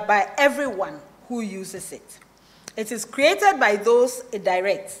 but by everyone who uses it. It is created by those it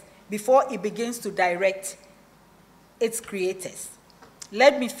directs before it begins to direct its creators.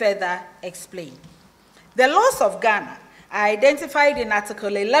 Let me further explain. The laws of Ghana are identified in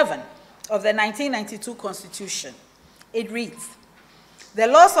Article 11 of the 1992 Constitution. It reads, "The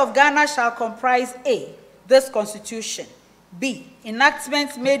laws of Ghana shall comprise A, this Constitution, B,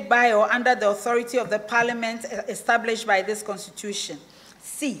 enactments made by or under the authority of the Parliament established by this Constitution,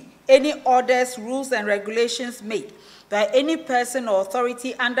 C, any orders, rules, and regulations made by any person or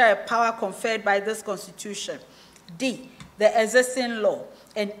authority under a power conferred by this Constitution, D, the existing law,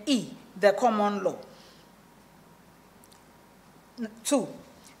 and E, the common law." 2.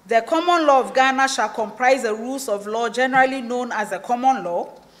 The common law of Ghana shall comprise the rules of law generally known as the common law,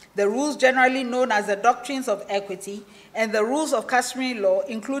 the rules generally known as the doctrines of equity, and the rules of customary law,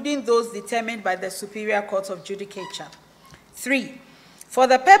 including those determined by the Superior Court of Judicature. 3. For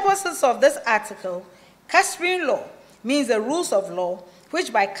the purposes of this article, customary law means the rules of law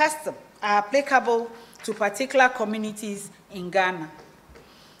which by custom are applicable to particular communities in Ghana.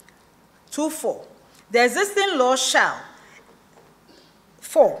 2.4. The existing law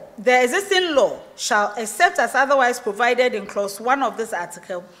shall, except as otherwise provided in Clause 1 of this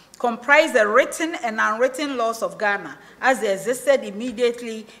article, comprise the written and unwritten laws of Ghana as they existed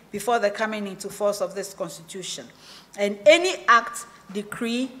immediately before the coming into force of this Constitution, and any act,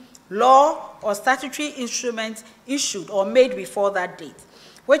 decree, law, or statutory instrument issued or made before that date,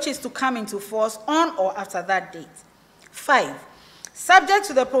 which is to come into force on or after that date. 5. Subject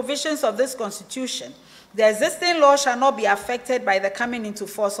to the provisions of this Constitution, the existing law shall not be affected by the coming into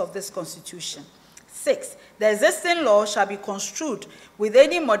force of this Constitution. 6. The existing law shall be construed with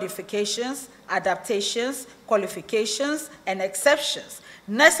any modifications, adaptations, qualifications, and exceptions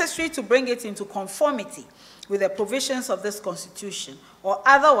necessary to bring it into conformity with the provisions of this Constitution, or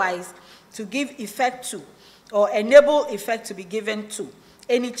otherwise to give effect to, or enable effect to be given to,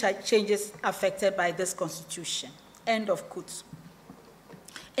 any changes affected by this Constitution. End of quotes.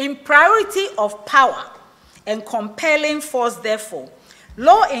 In priority of power and compelling force, therefore,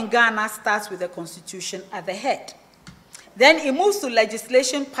 law in Ghana starts with the Constitution at the head. Then it moves to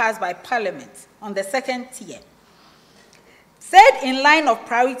legislation passed by Parliament on the second tier. Third in line of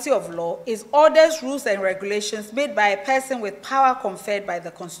priority of law is orders, rules, and regulations made by a person with power conferred by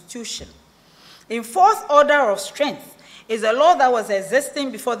the Constitution. In fourth order of strength is a law that was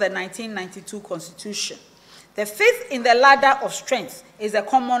existing before the 1992 Constitution. The fifth in the ladder of strength is the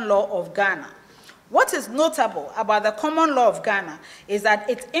common law of Ghana. What is notable about the common law of Ghana is that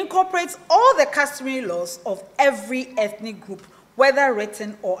it incorporates all the customary laws of every ethnic group, whether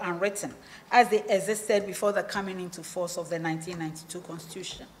written or unwritten, as they existed before the coming into force of the 1992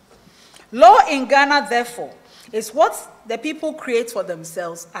 Constitution. Law in Ghana, therefore, is what the people create for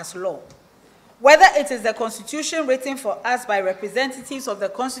themselves as law. Whether it is the Constitution written for us by representatives of the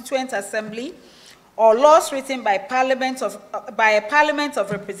Constituent Assembly, or laws written by a parliament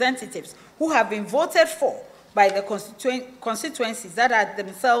of representatives who have been voted for by the constituencies that are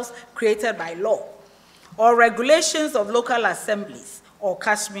themselves created by law, or regulations of local assemblies or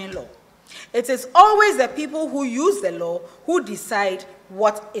customary law. It is always the people who use the law who decide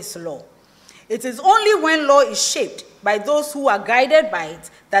what is law. It is only when law is shaped by those who are guided by it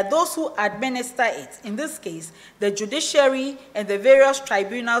that those who administer it, in this case, the judiciary and the various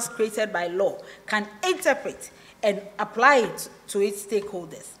tribunals created by law, can interpret and apply it to its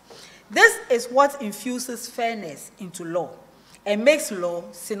stakeholders. This is what infuses fairness into law and makes law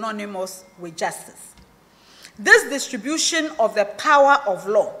synonymous with justice. This distribution of the power of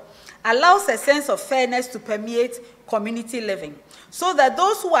law allows a sense of fairness to permeate community living, so that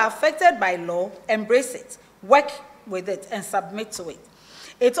those who are affected by law embrace it, work with it, and submit to it.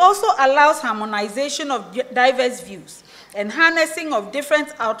 It also allows harmonization of diverse views and harnessing of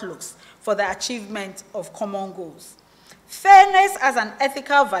different outlooks for the achievement of common goals. Fairness as an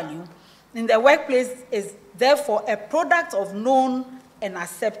ethical value in the workplace is therefore a product of known and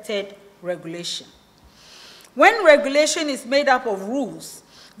accepted regulation. When regulation is made up of rules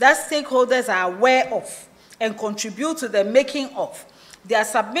that stakeholders are aware of and contribute to the making of, their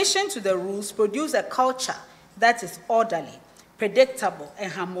submission to the rules produce a culture that is orderly, predictable,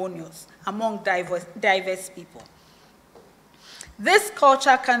 and harmonious among diverse people. This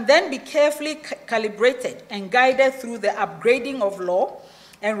culture can then be carefully calibrated and guided through the upgrading of law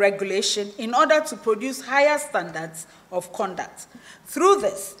and regulation in order to produce higher standards of conduct. Through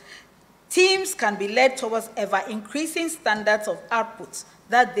this, teams can be led towards ever-increasing standards of output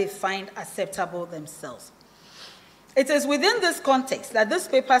that they find acceptable themselves. It is within this context that this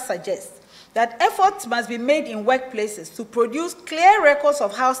paper suggests that efforts must be made in workplaces to produce clear records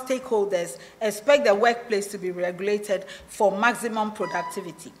of how stakeholders expect the workplace to be regulated for maximum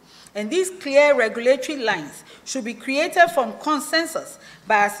productivity. And these clear regulatory lines should be created from consensus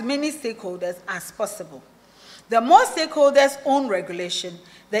by as many stakeholders as possible. The more stakeholders own regulation,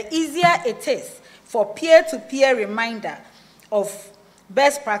 the easier it is for peer-to-peer reminder of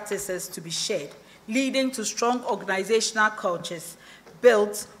best practices to be shared, leading to strong organizational cultures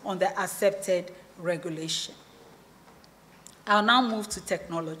built on the accepted regulation. I'll now move to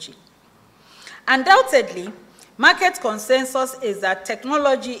technology. Undoubtedly, market consensus is that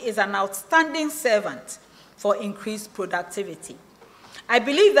technology is an outstanding servant for increased productivity. I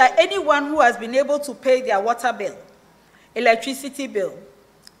believe that anyone who has been able to pay their water bill, electricity bill,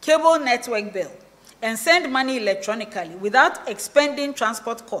 cable network bill, and send money electronically without expending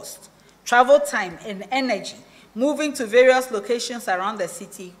transport costs, travel time, and energy moving to various locations around the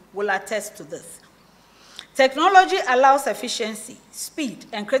city will attest to this. Technology allows efficiency, speed,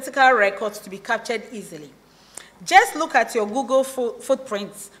 and critical records to be captured easily. Just look at your Google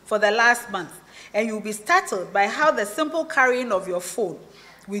footprints for the last month, and you'll be startled by how the simple carrying of your phone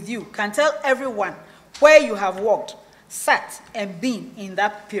with you can tell everyone where you have walked, sat, and been in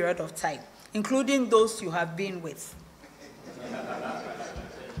that period of time, including those you have been with.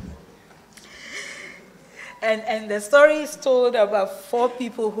 And the story is told about 4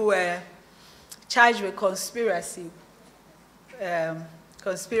 people who were charged with conspiracy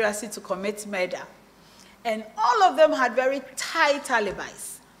to commit murder. And all of them had very tight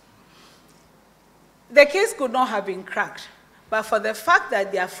alibis. The case could not have been cracked, but for the fact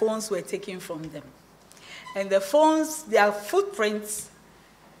that their phones were taken from them. And the phones, their footprints,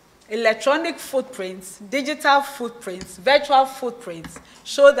 electronic footprints, digital footprints, virtual footprints,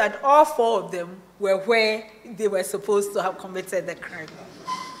 show that all 4 of them were where they were supposed to have committed the crime.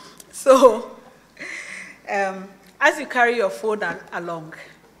 So, as you carry your phone along,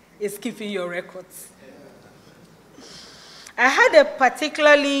 it's keeping your records. I had a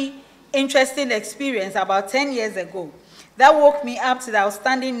particularly interesting experience about 10 years ago that woke me up to the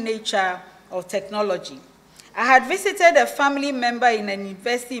outstanding nature of technology. I had visited a family member in a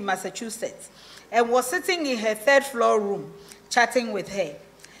university in Massachusetts and was sitting in her 3rd floor room chatting with her.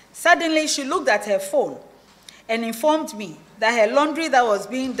 Suddenly, she looked at her phone and informed me that her laundry that was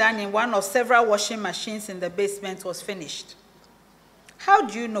being done in one of several washing machines in the basement was finished. How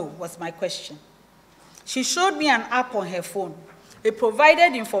do you know, was my question. She showed me an app on her phone. It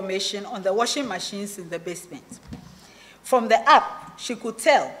provided information on the washing machines in the basement. From the app, she could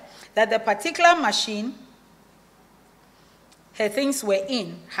tell that the particular machine her things were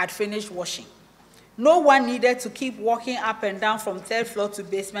in had finished washing. No one needed to keep walking up and down from 3rd floor to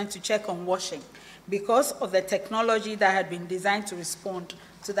basement to check on washing because of the technology that had been designed to respond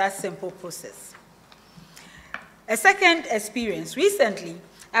to that simple process. A second experience. Recently,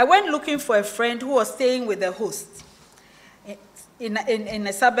 I went looking for a friend who was staying with a host in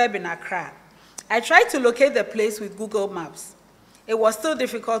a suburb in Accra. I tried to locate the place with Google Maps. It was still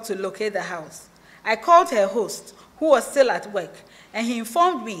difficult to locate the house. I called her host, who was still at work, and he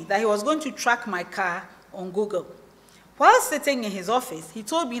informed me that he was going to track my car on Google. While sitting in his office, he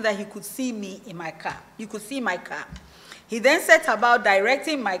told me that he could see me in my car. He could see my car. He then set about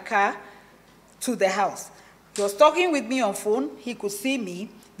directing my car to the house. He was talking with me on phone. He could see me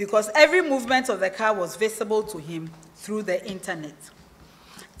because every movement of the car was visible to him through the internet.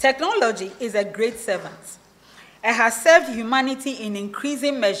 Technology is a great servant. It has served humanity in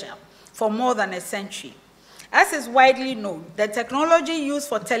increasing measure for more than a century. As is widely known, the technology used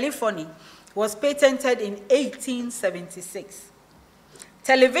for telephony was patented in 1876.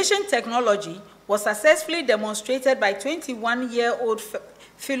 Television technology was successfully demonstrated by 21-year-old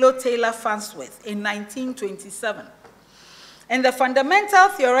Philo Taylor Farnsworth in 1927. And the fundamental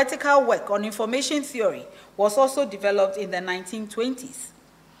theoretical work on information theory was also developed in the 1920s.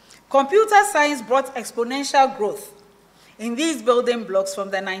 Computer science brought exponential growth in these building blocks from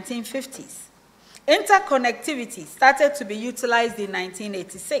the 1950s. Interconnectivity started to be utilized in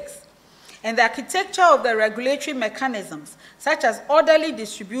 1986, and the architecture of the regulatory mechanisms, such as orderly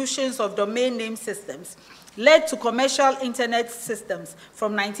distributions of domain name systems, led to commercial internet systems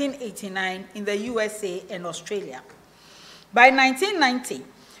from 1989 in the USA and Australia. By 1990,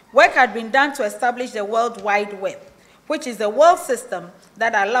 work had been done to establish the World Wide Web, which is the world system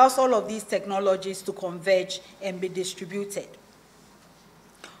that allows all of these technologies to converge and be distributed.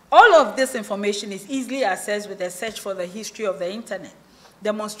 All of this information is easily accessed with a search for the history of the internet,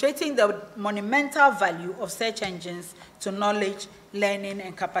 demonstrating the monumental value of search engines to knowledge, learning,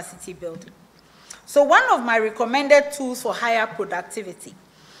 and capacity building. So one of my recommended tools for higher productivity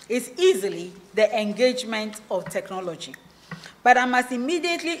is easily the engagement of technology. But I must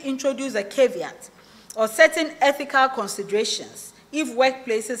immediately introduce a caveat or certain ethical considerations if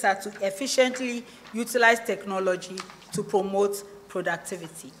workplaces are to efficiently utilize technology to promote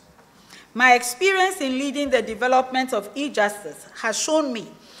productivity. My experience in leading the development of e-justice has shown me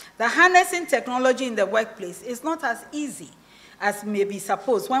that harnessing technology in the workplace is not as easy as may be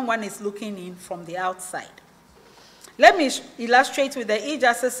supposed when one is looking in from the outside. Let me illustrate with the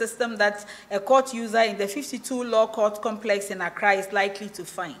e-justice system that a court user in the 52 Law Court Complex in Accra is likely to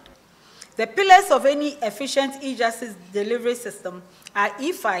find. The pillars of any efficient e-justice delivery system are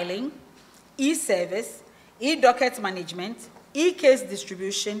e-filing, e-service, e-docket management, e-case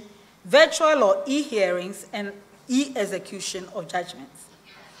distribution, virtual or e-hearings, and e-execution of judgments.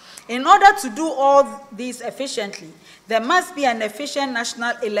 In order to do all these efficiently, there must be an efficient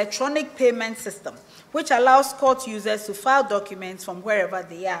national electronic payment system which allows court users to file documents from wherever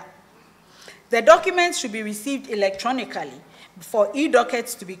they are. The documents should be received electronically for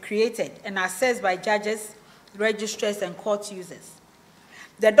e-dockets to be created and accessed by judges, registrars, and court users.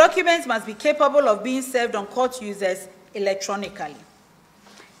 The documents must be capable of being served on court users electronically.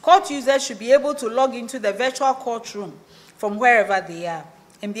 Court users should be able to log into the virtual courtroom from wherever they are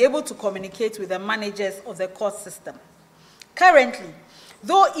and be able to communicate with the managers of the court system. Currently,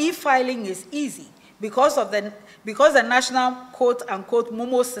 though e-filing is easy because the national quote-unquote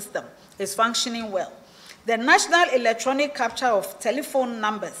MOMO system is functioning well, the national electronic capture of telephone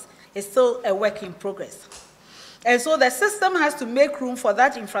numbers is still a work in progress. And so the system has to make room for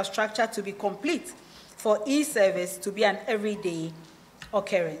that infrastructure to be complete for e-service to be an everyday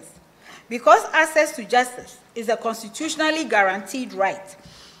occurrence. Because access to justice is a constitutionally guaranteed right,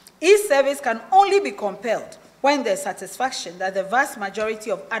 e-service can only be compelled when there's satisfaction that the vast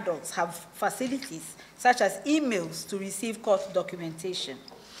majority of adults have facilities such as emails to receive court documentation.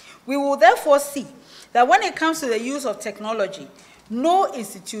 We will therefore see that when it comes to the use of technology, no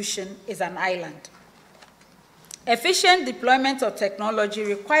institution is an island. Efficient deployment of technology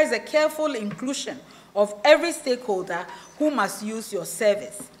requires a careful inclusion of every stakeholder who must use your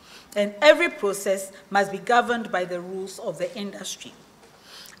service, and every process must be governed by the rules of the industry.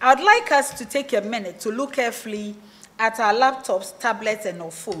 I would like us to take a minute to look carefully at our laptops, tablets, and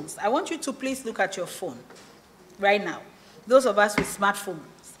our phones. I want you to please look at your phone right now, those of us with smartphones.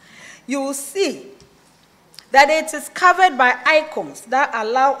 You will see that it is covered by icons that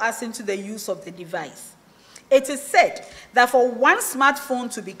allow us into the use of the device. It is said that for one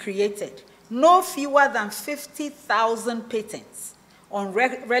smartphone to be created, no fewer than 50,000 patents on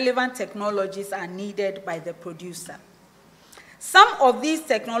relevant technologies are needed by the producer. Some of these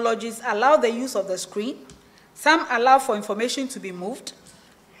technologies allow the use of the screen, some allow for information to be moved,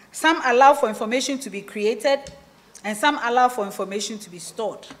 some allow for information to be created, and some allow for information to be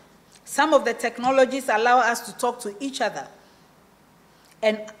stored. Some of the technologies allow us to talk to each other,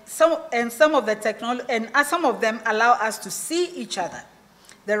 and some of them allow us to see each other.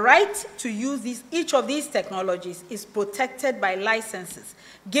 The right to use each of these technologies is protected by licenses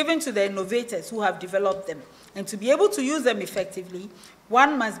given to the innovators who have developed them. And to be able to use them effectively,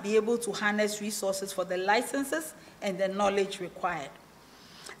 one must be able to harness resources for the licenses and the knowledge required.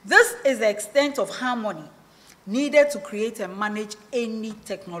 This is the extent of harmony needed to create and manage any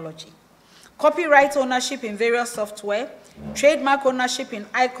technology. Copyright ownership in various software, trademark ownership in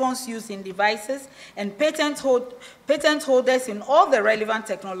icons used in devices, and patent holders in all the relevant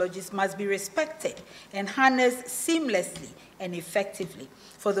technologies must be respected and harnessed seamlessly and effectively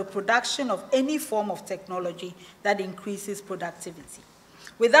for the production of any form of technology that increases productivity.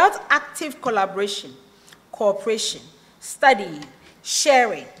 Without active collaboration, cooperation, studying,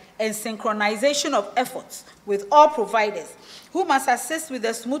 sharing, and synchronization of efforts with all providers who must assist with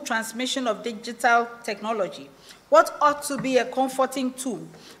the smooth transmission of digital technology, what ought to be a comforting tool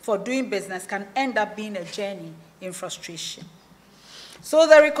for doing business can end up being a journey in frustration. So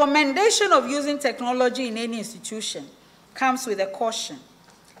the recommendation of using technology in any institution comes with a caution.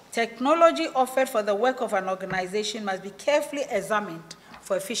 Technology offered for the work of an organization must be carefully examined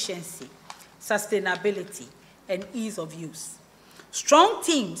for efficiency, sustainability, and ease of use. Strong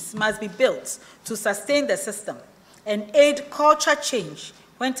teams must be built to sustain the system and aid culture change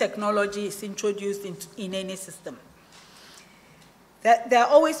when technology is introduced in any system. There are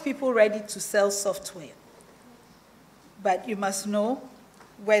always people ready to sell software, but you must know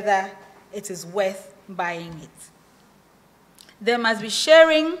whether it is worth buying it. There must be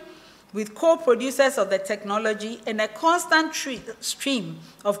sharing with co-producers of the technology and a constant stream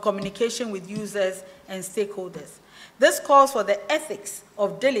of communication with users and stakeholders. This calls for the ethics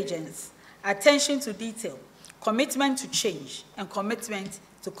of diligence, attention to detail, commitment to change, and commitment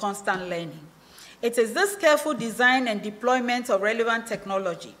to constant learning. It is this careful design and deployment of relevant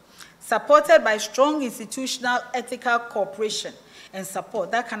technology, supported by strong institutional ethical cooperation and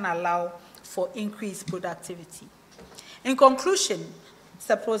support, that can allow for increased productivity. In conclusion,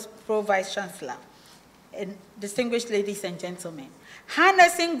 Mr. Pro Vice Chancellor, and distinguished ladies and gentlemen,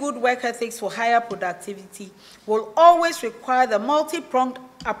 harnessing good work ethics for higher productivity will always require the multi-pronged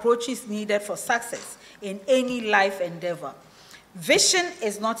approaches needed for success in any life endeavor. Vision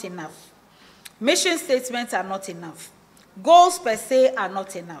is not enough. Mission statements are not enough. Goals per se are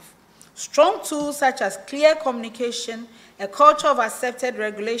not enough. Strong tools such as clear communication, a culture of accepted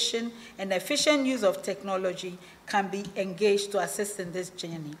regulation, and efficient use of technology can be engaged to assist in this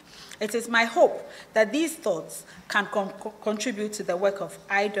journey. It is my hope that these thoughts can contribute to the work of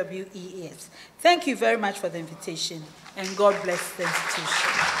IWES. Thank you very much for the invitation, and God bless the institution.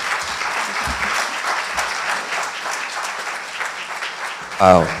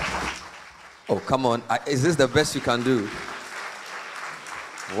 Wow. Oh, come on. Is this the best you can do?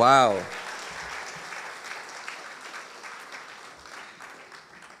 Wow.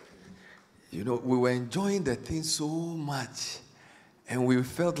 You know, we were enjoying the thing so much, and we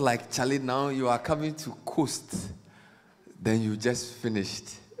felt like, Charlie, now you are coming to coast. Then you just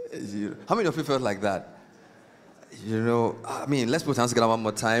finished. How many of you felt like that? You know, I mean, let's put hands together one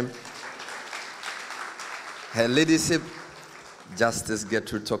more time. Her Ladyship, Justice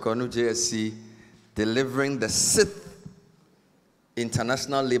Gertrude Torkornoo, JSC, delivering the 6th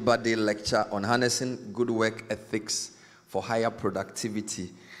International Labor Day Lecture on Harnessing Good Work Ethics for Higher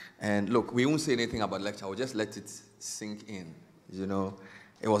Productivity. And look, we won't say anything about the lecture. We'll just let it sink in. You know,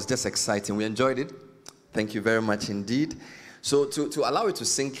 it was just exciting. We enjoyed it. Thank you very much indeed. So to allow it to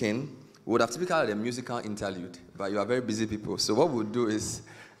sink in, we would have typically had a musical interlude, but you are very busy people. So what we'll do is,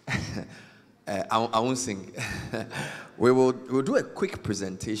 I won't sing. We'll do a quick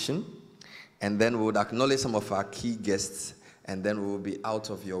presentation, and then we would acknowledge some of our key guests, and then we will be out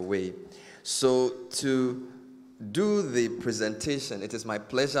of your way. So to do the presentation, it is my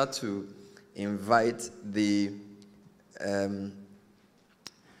pleasure to invite the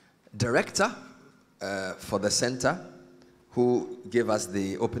director for the center, who gave us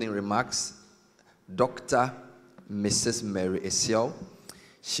the opening remarks, Dr. Mrs. Mary Esiao.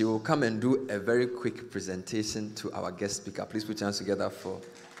 She will come and do a very quick presentation to our guest speaker. Please put your hands together for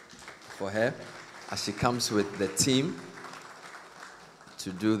her as she comes with the team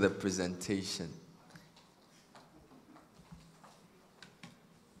to do the presentation.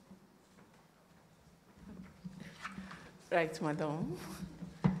 Right, madam.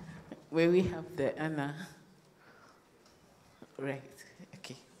 Where we have the Anna. Right,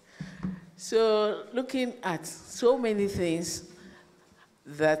 okay. So looking at so many things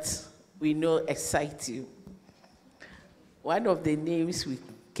that we know excite you, one of the names we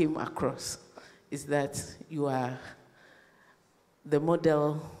came across is that you are the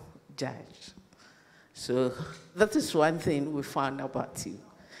model judge. So that is one thing we found about you.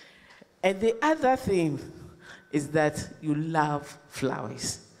 And the other thing is that you love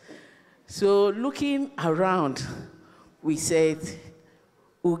flowers. So looking around, we said,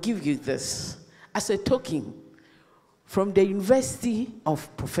 we'll give you this as a token from the University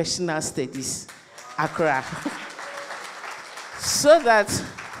of Professional Studies, Accra. So that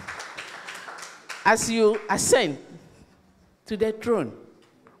as you ascend to the throne,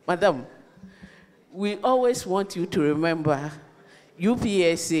 madam, we always want you to remember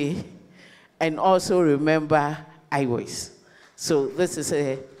UPSA and also remember IWES. So this is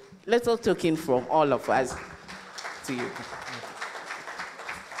a little token from all of us to you.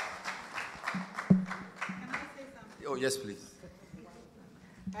 Oh, yes, please.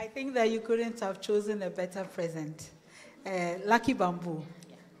 I think that you couldn't have chosen a better present. Lucky bamboo.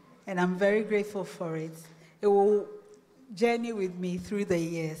 And I'm very grateful for it. It will journey with me through the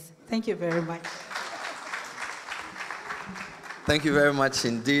years. Thank you very much. Thank you very much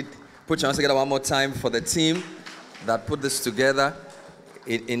indeed. Put your hands together one more time for the team that put this together.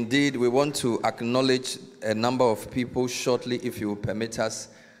 Indeed, we want to acknowledge a number of people shortly, if you will permit us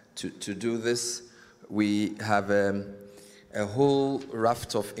to do this. We have a whole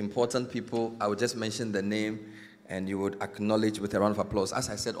raft of important people. I will just mention the name, and you would acknowledge with a round of applause. As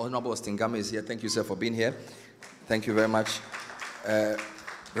I said, Honorable Stingame is here. Thank you, sir, for being here. Thank you very much.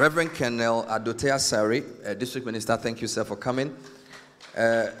 Reverend Colonel Adotea Sari, District Minister, thank you, sir, for coming.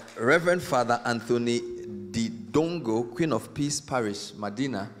 Reverend Father Anthony Didongo, Queen of Peace Parish,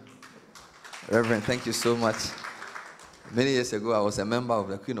 Medina. Reverend, thank you so much. Many years ago, I was a member of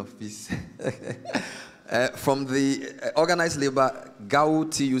the Queen of Peace. From the organized labor, GAU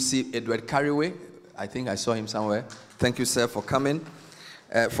TUC, Edward Carriway. I think I saw him somewhere. Thank you, sir, for coming.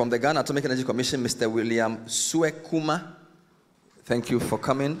 From the Ghana Atomic Energy Commission, Mr. William Suekuma. Thank you for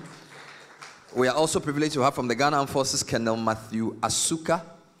coming. We are also privileged to have from the Ghana Armed Forces, Colonel Matthew Asuka.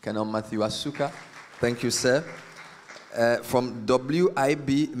 Colonel Matthew Asuka. Thank you, sir. From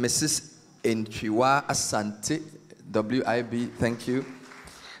WIB, Mrs. Enchiwa Asante. WIB, thank you.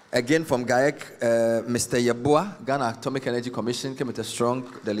 Again from GAEC, Mr. Yeboah, Ghana Atomic Energy Commission, came with a strong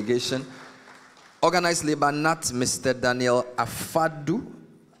delegation. Organized Labor NAT, Mr. Daniel Afadu.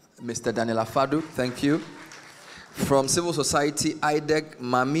 Mr. Daniel Afadu, thank you. From Civil Society, IDEC,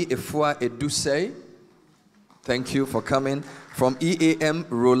 Mami Efua Edusei. Thank you for coming. From EAM,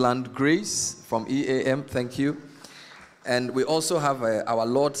 Roland Grace. From EAM, thank you. And we also have our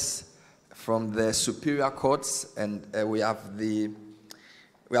lords from the Superior Courts, and we are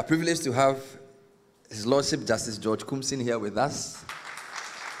privileged to have His Lordship Justice George Kumsin here with us.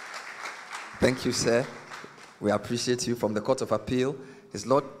 Thank you, sir. We appreciate you. From the Court of Appeal, His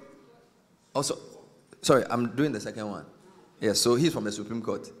Lord. Also, sorry, I'm doing the second one. Yes, so he's from the Supreme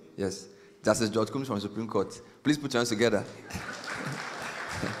Court. Yes, Justice George Kumsin from the Supreme Court. Please put your hands together.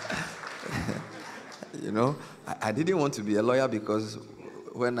 You know, I didn't want to be a lawyer because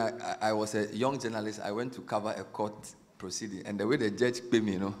when I was a young journalist, I went to cover a court proceeding, and the way the judge paid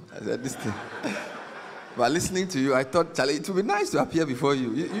me, you know, I said, this thing. But listening to you, I thought, Charlie, it would be nice to appear before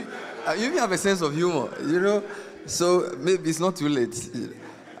you. You even have a sense of humor, you know, so maybe it's not too late.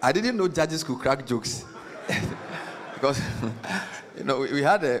 I didn't know judges could crack jokes. Because, you know, we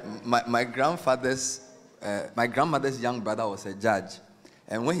had my grandmother's young brother was a judge,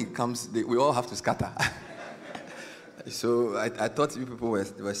 and when he comes, we all have to scatter. So I thought you people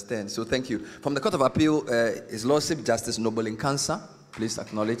were stern. So thank you. From the Court of Appeal, His Lordship Justice Noble Nkansa, please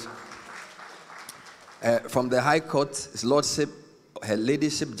acknowledge. From the High Court, His Lordship, Her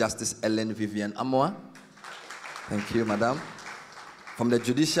Ladyship Justice Ellen Vivian Amoa. Thank you, Madam. From the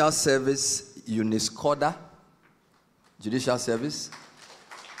Judicial Service, Eunice Koda. Judicial Service.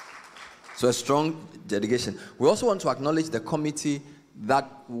 So a strong delegation. We also want to acknowledge the committee that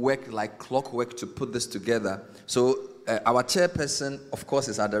worked like clockwork to put this together. So our chairperson, of course,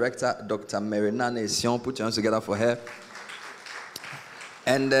 is our director, Dr. Merinane Sion. Put your hands together for her.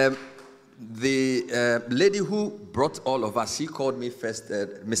 And the lady who brought all of us, she called me first,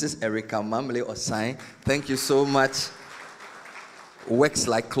 Mrs. Erica Mamle Osai. Thank you so much. Works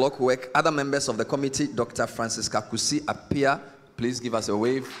like clockwork. Other members of the committee, Dr. Francisca Kusi Apia, please give us a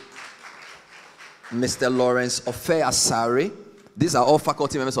wave. Mr. Lawrence Ofe Asare. These are all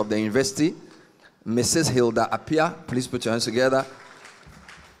faculty members of the university. Mrs. Hilda Apia, please put your hands together.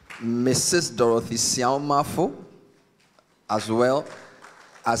 Mrs. Dorothy Siaumafo, as well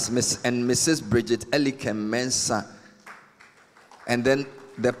as Mrs. Bridget Elikem Mensa. And then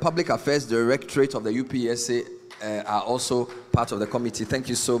the Public Affairs Directorate of the UPSA are also part of the committee. Thank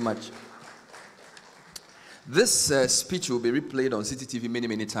you so much. This speech will be replayed on CTTV many,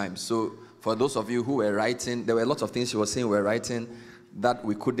 many times. So for those of you who were writing, there were a lot of things she was saying we were writing that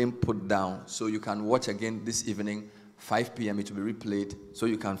we couldn't put down. So you can watch again this evening, 5 p.m. It will be replayed so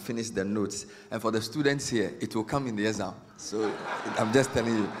you can finish the notes. And for the students here, it will come in the exam. So I'm just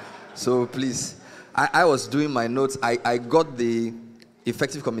telling you. So please, I was doing my notes. I got the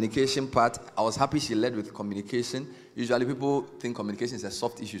effective communication part. I was happy she led with communication. Usually people think communication is a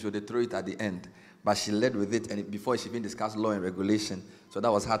soft issue, so they throw it at the end. But she led with it, and before she even discussed law and regulation. So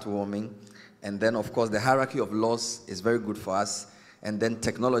that was heartwarming. And then, of course, the hierarchy of laws is very good for us. And then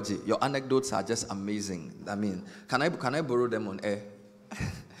technology. Your anecdotes are just amazing. I mean, can I borrow them on air?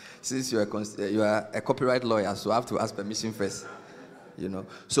 Since you are a copyright lawyer, so I have to ask permission first. You know.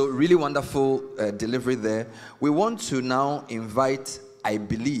 So really wonderful delivery there. We want to now invite, I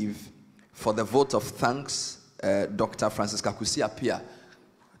believe, for the vote of thanks, Dr. Francisca Kusi Apia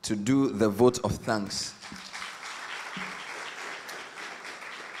to do the vote of thanks.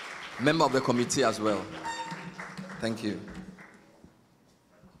 Member of the committee as well. Thank you.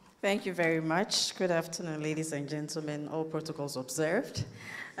 Thank you very much. Good afternoon, ladies and gentlemen. All protocols observed.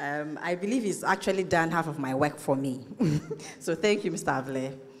 I believe he's actually done half of my work for me. So thank you, Mr.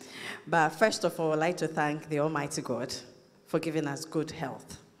 Avle. But first of all, I'd like to thank the Almighty God for giving us good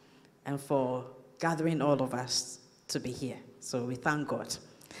health and for gathering all of us to be here. So we thank God.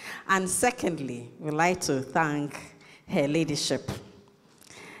 And secondly, we'd like to thank Her Ladyship.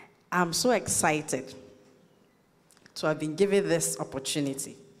 I'm so excited to have been given this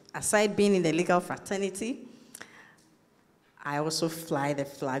opportunity. Aside being in the legal fraternity, I also fly the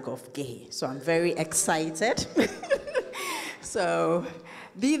flag of gay. So I'm very excited. So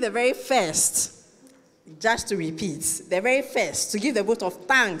being the very first, just to repeat, the very first to give the vote of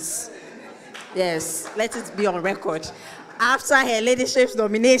thanks. Yes, let it be on record. after her ladyship's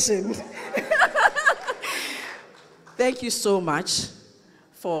nomination. Thank you so much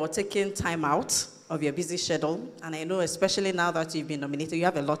for taking time out of your busy schedule. And I know, especially now that you've been nominated, you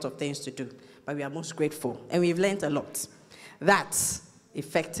have a lot of things to do. But we are most grateful. And we've learned a lot. That's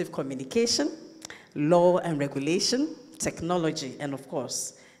effective communication, law and regulation, technology, and of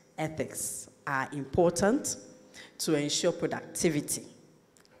course, ethics are important to ensure productivity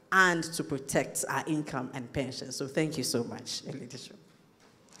and to protect our income and pension. So thank you so much, Your Ladyship.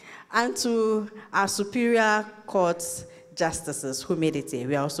 And to our Superior Court justices who made it here,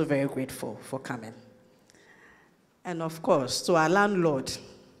 we are also very grateful for coming. And of course, to our landlord,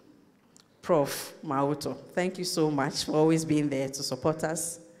 Prof. Mauto, thank you so much for always being there to support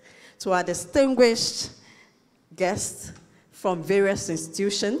us. To our distinguished guests from various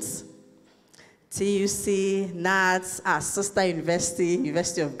institutions, TUC, NADS, our sister university,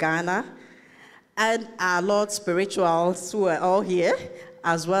 University of Ghana, and our Lord Spirituals who are all here,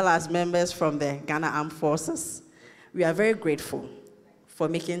 as well as members from the Ghana Armed Forces. We are very grateful for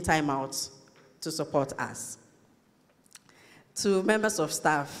making time out to support us. To members of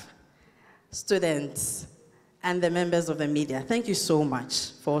staff, students, and the members of the media, thank you so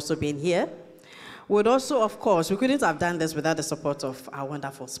much for also being here. We'd also, of course, we couldn't have done this without the support of our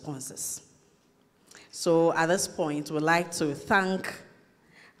wonderful sponsors. So at this point, we'd like to thank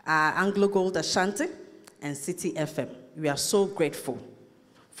Anglo Gold Ashanti and City FM. We are so grateful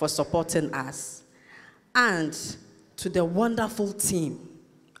for supporting us. And to the wonderful team,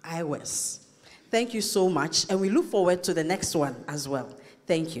 IWES. Thank you so much, and we look forward to the next one as well.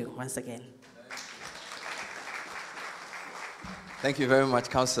 Thank you once again. Thank you very much,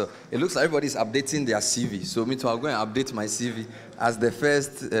 Council. It looks like everybody's updating their CV. So me too, I'm going to update my CV as the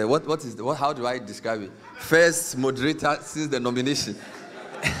first, how do I describe it? First moderator since the nomination.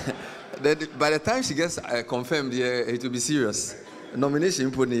 Then by the time she gets confirmed, it will be serious.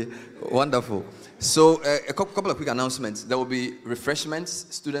 Nomination, wonderful. So a couple of quick announcements. There will be refreshments.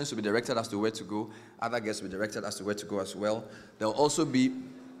 Students will be directed as to where to go. Other guests will be directed as to where to go as well. There will also be...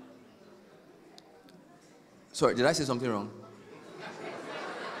 Sorry, did I say something wrong?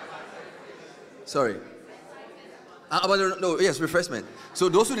 Sorry. No, yes, refreshment. So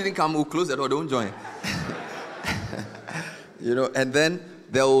those who didn't come will close the door, don't join. And then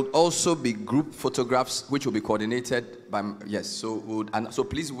there will also be group photographs which will be coordinated by, yes, so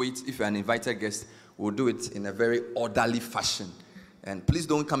please wait. If you're an invited guest, we'll do it in a very orderly fashion. And please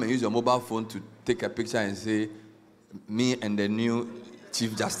don't come and use your mobile phone to take a picture and say, me and the new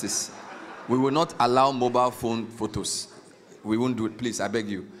Chief Justice. We will not allow mobile phone photos. We won't do it, please, I beg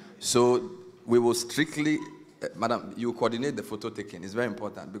you. So we will strictly, madam, you coordinate the photo taking. It's very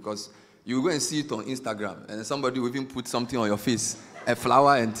important because you go and see it on Instagram and somebody will even put something on your face, a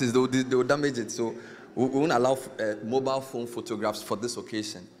flower and things, they will damage it. So we won't allow mobile phone photographs for this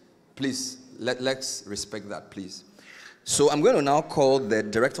occasion. Please, let's respect that, please. So I'm going to now call the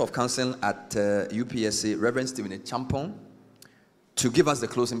Director of Counseling at UPSA, Reverend Stephen Champong, to give us the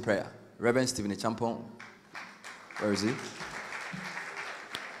closing prayer. Reverend Stephen Champong, where is he?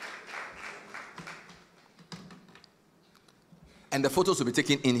 And the photos will be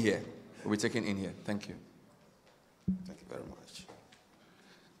taken in here. Will be taken in here. Thank you. Thank you very much.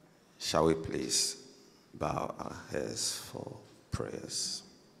 Shall we please bow our heads for prayers?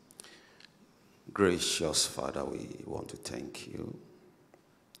 Gracious Father, we want to thank you,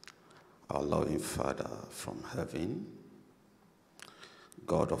 our loving Father from heaven,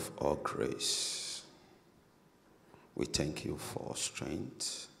 God of all grace. We thank you for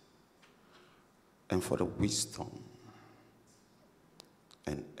strength and for the wisdom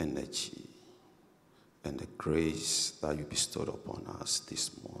and energy and the grace that you bestowed upon us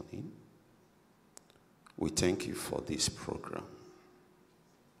this morning. We thank you for this program.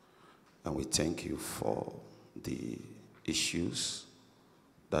 And we thank you for the issues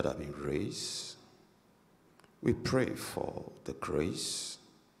that have been raised. We pray for the grace.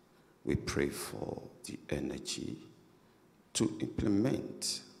 We pray for the energy to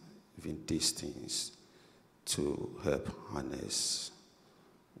implement even these things to help harness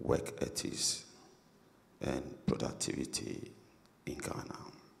work ethics and productivity in Ghana.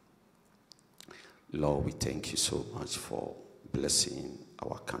 Lord, we thank you so much for blessing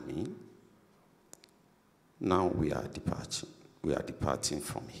our coming. Now we are departing. We are departing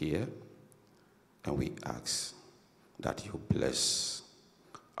from here, and we ask that you bless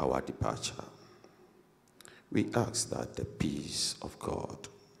our departure. We ask that the peace of God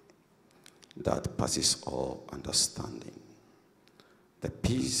that passes all understanding, the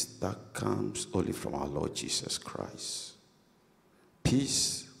peace that comes only from our Lord Jesus Christ,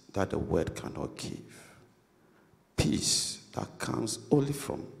 peace that the word cannot give, peace that comes only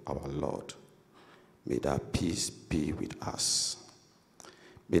from our Lord, may that peace be with us.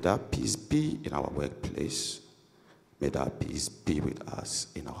 May that peace be in our workplace. May that peace be with us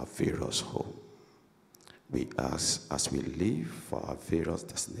in our various homes. We ask as we leave for our various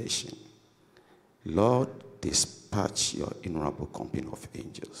destinations, Lord, dispatch your innumerable company of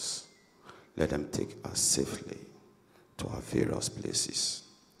angels. Let them take us safely to our various places.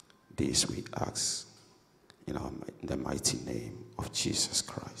 This we ask in the mighty name of Jesus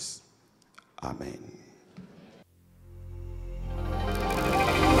Christ. Amen.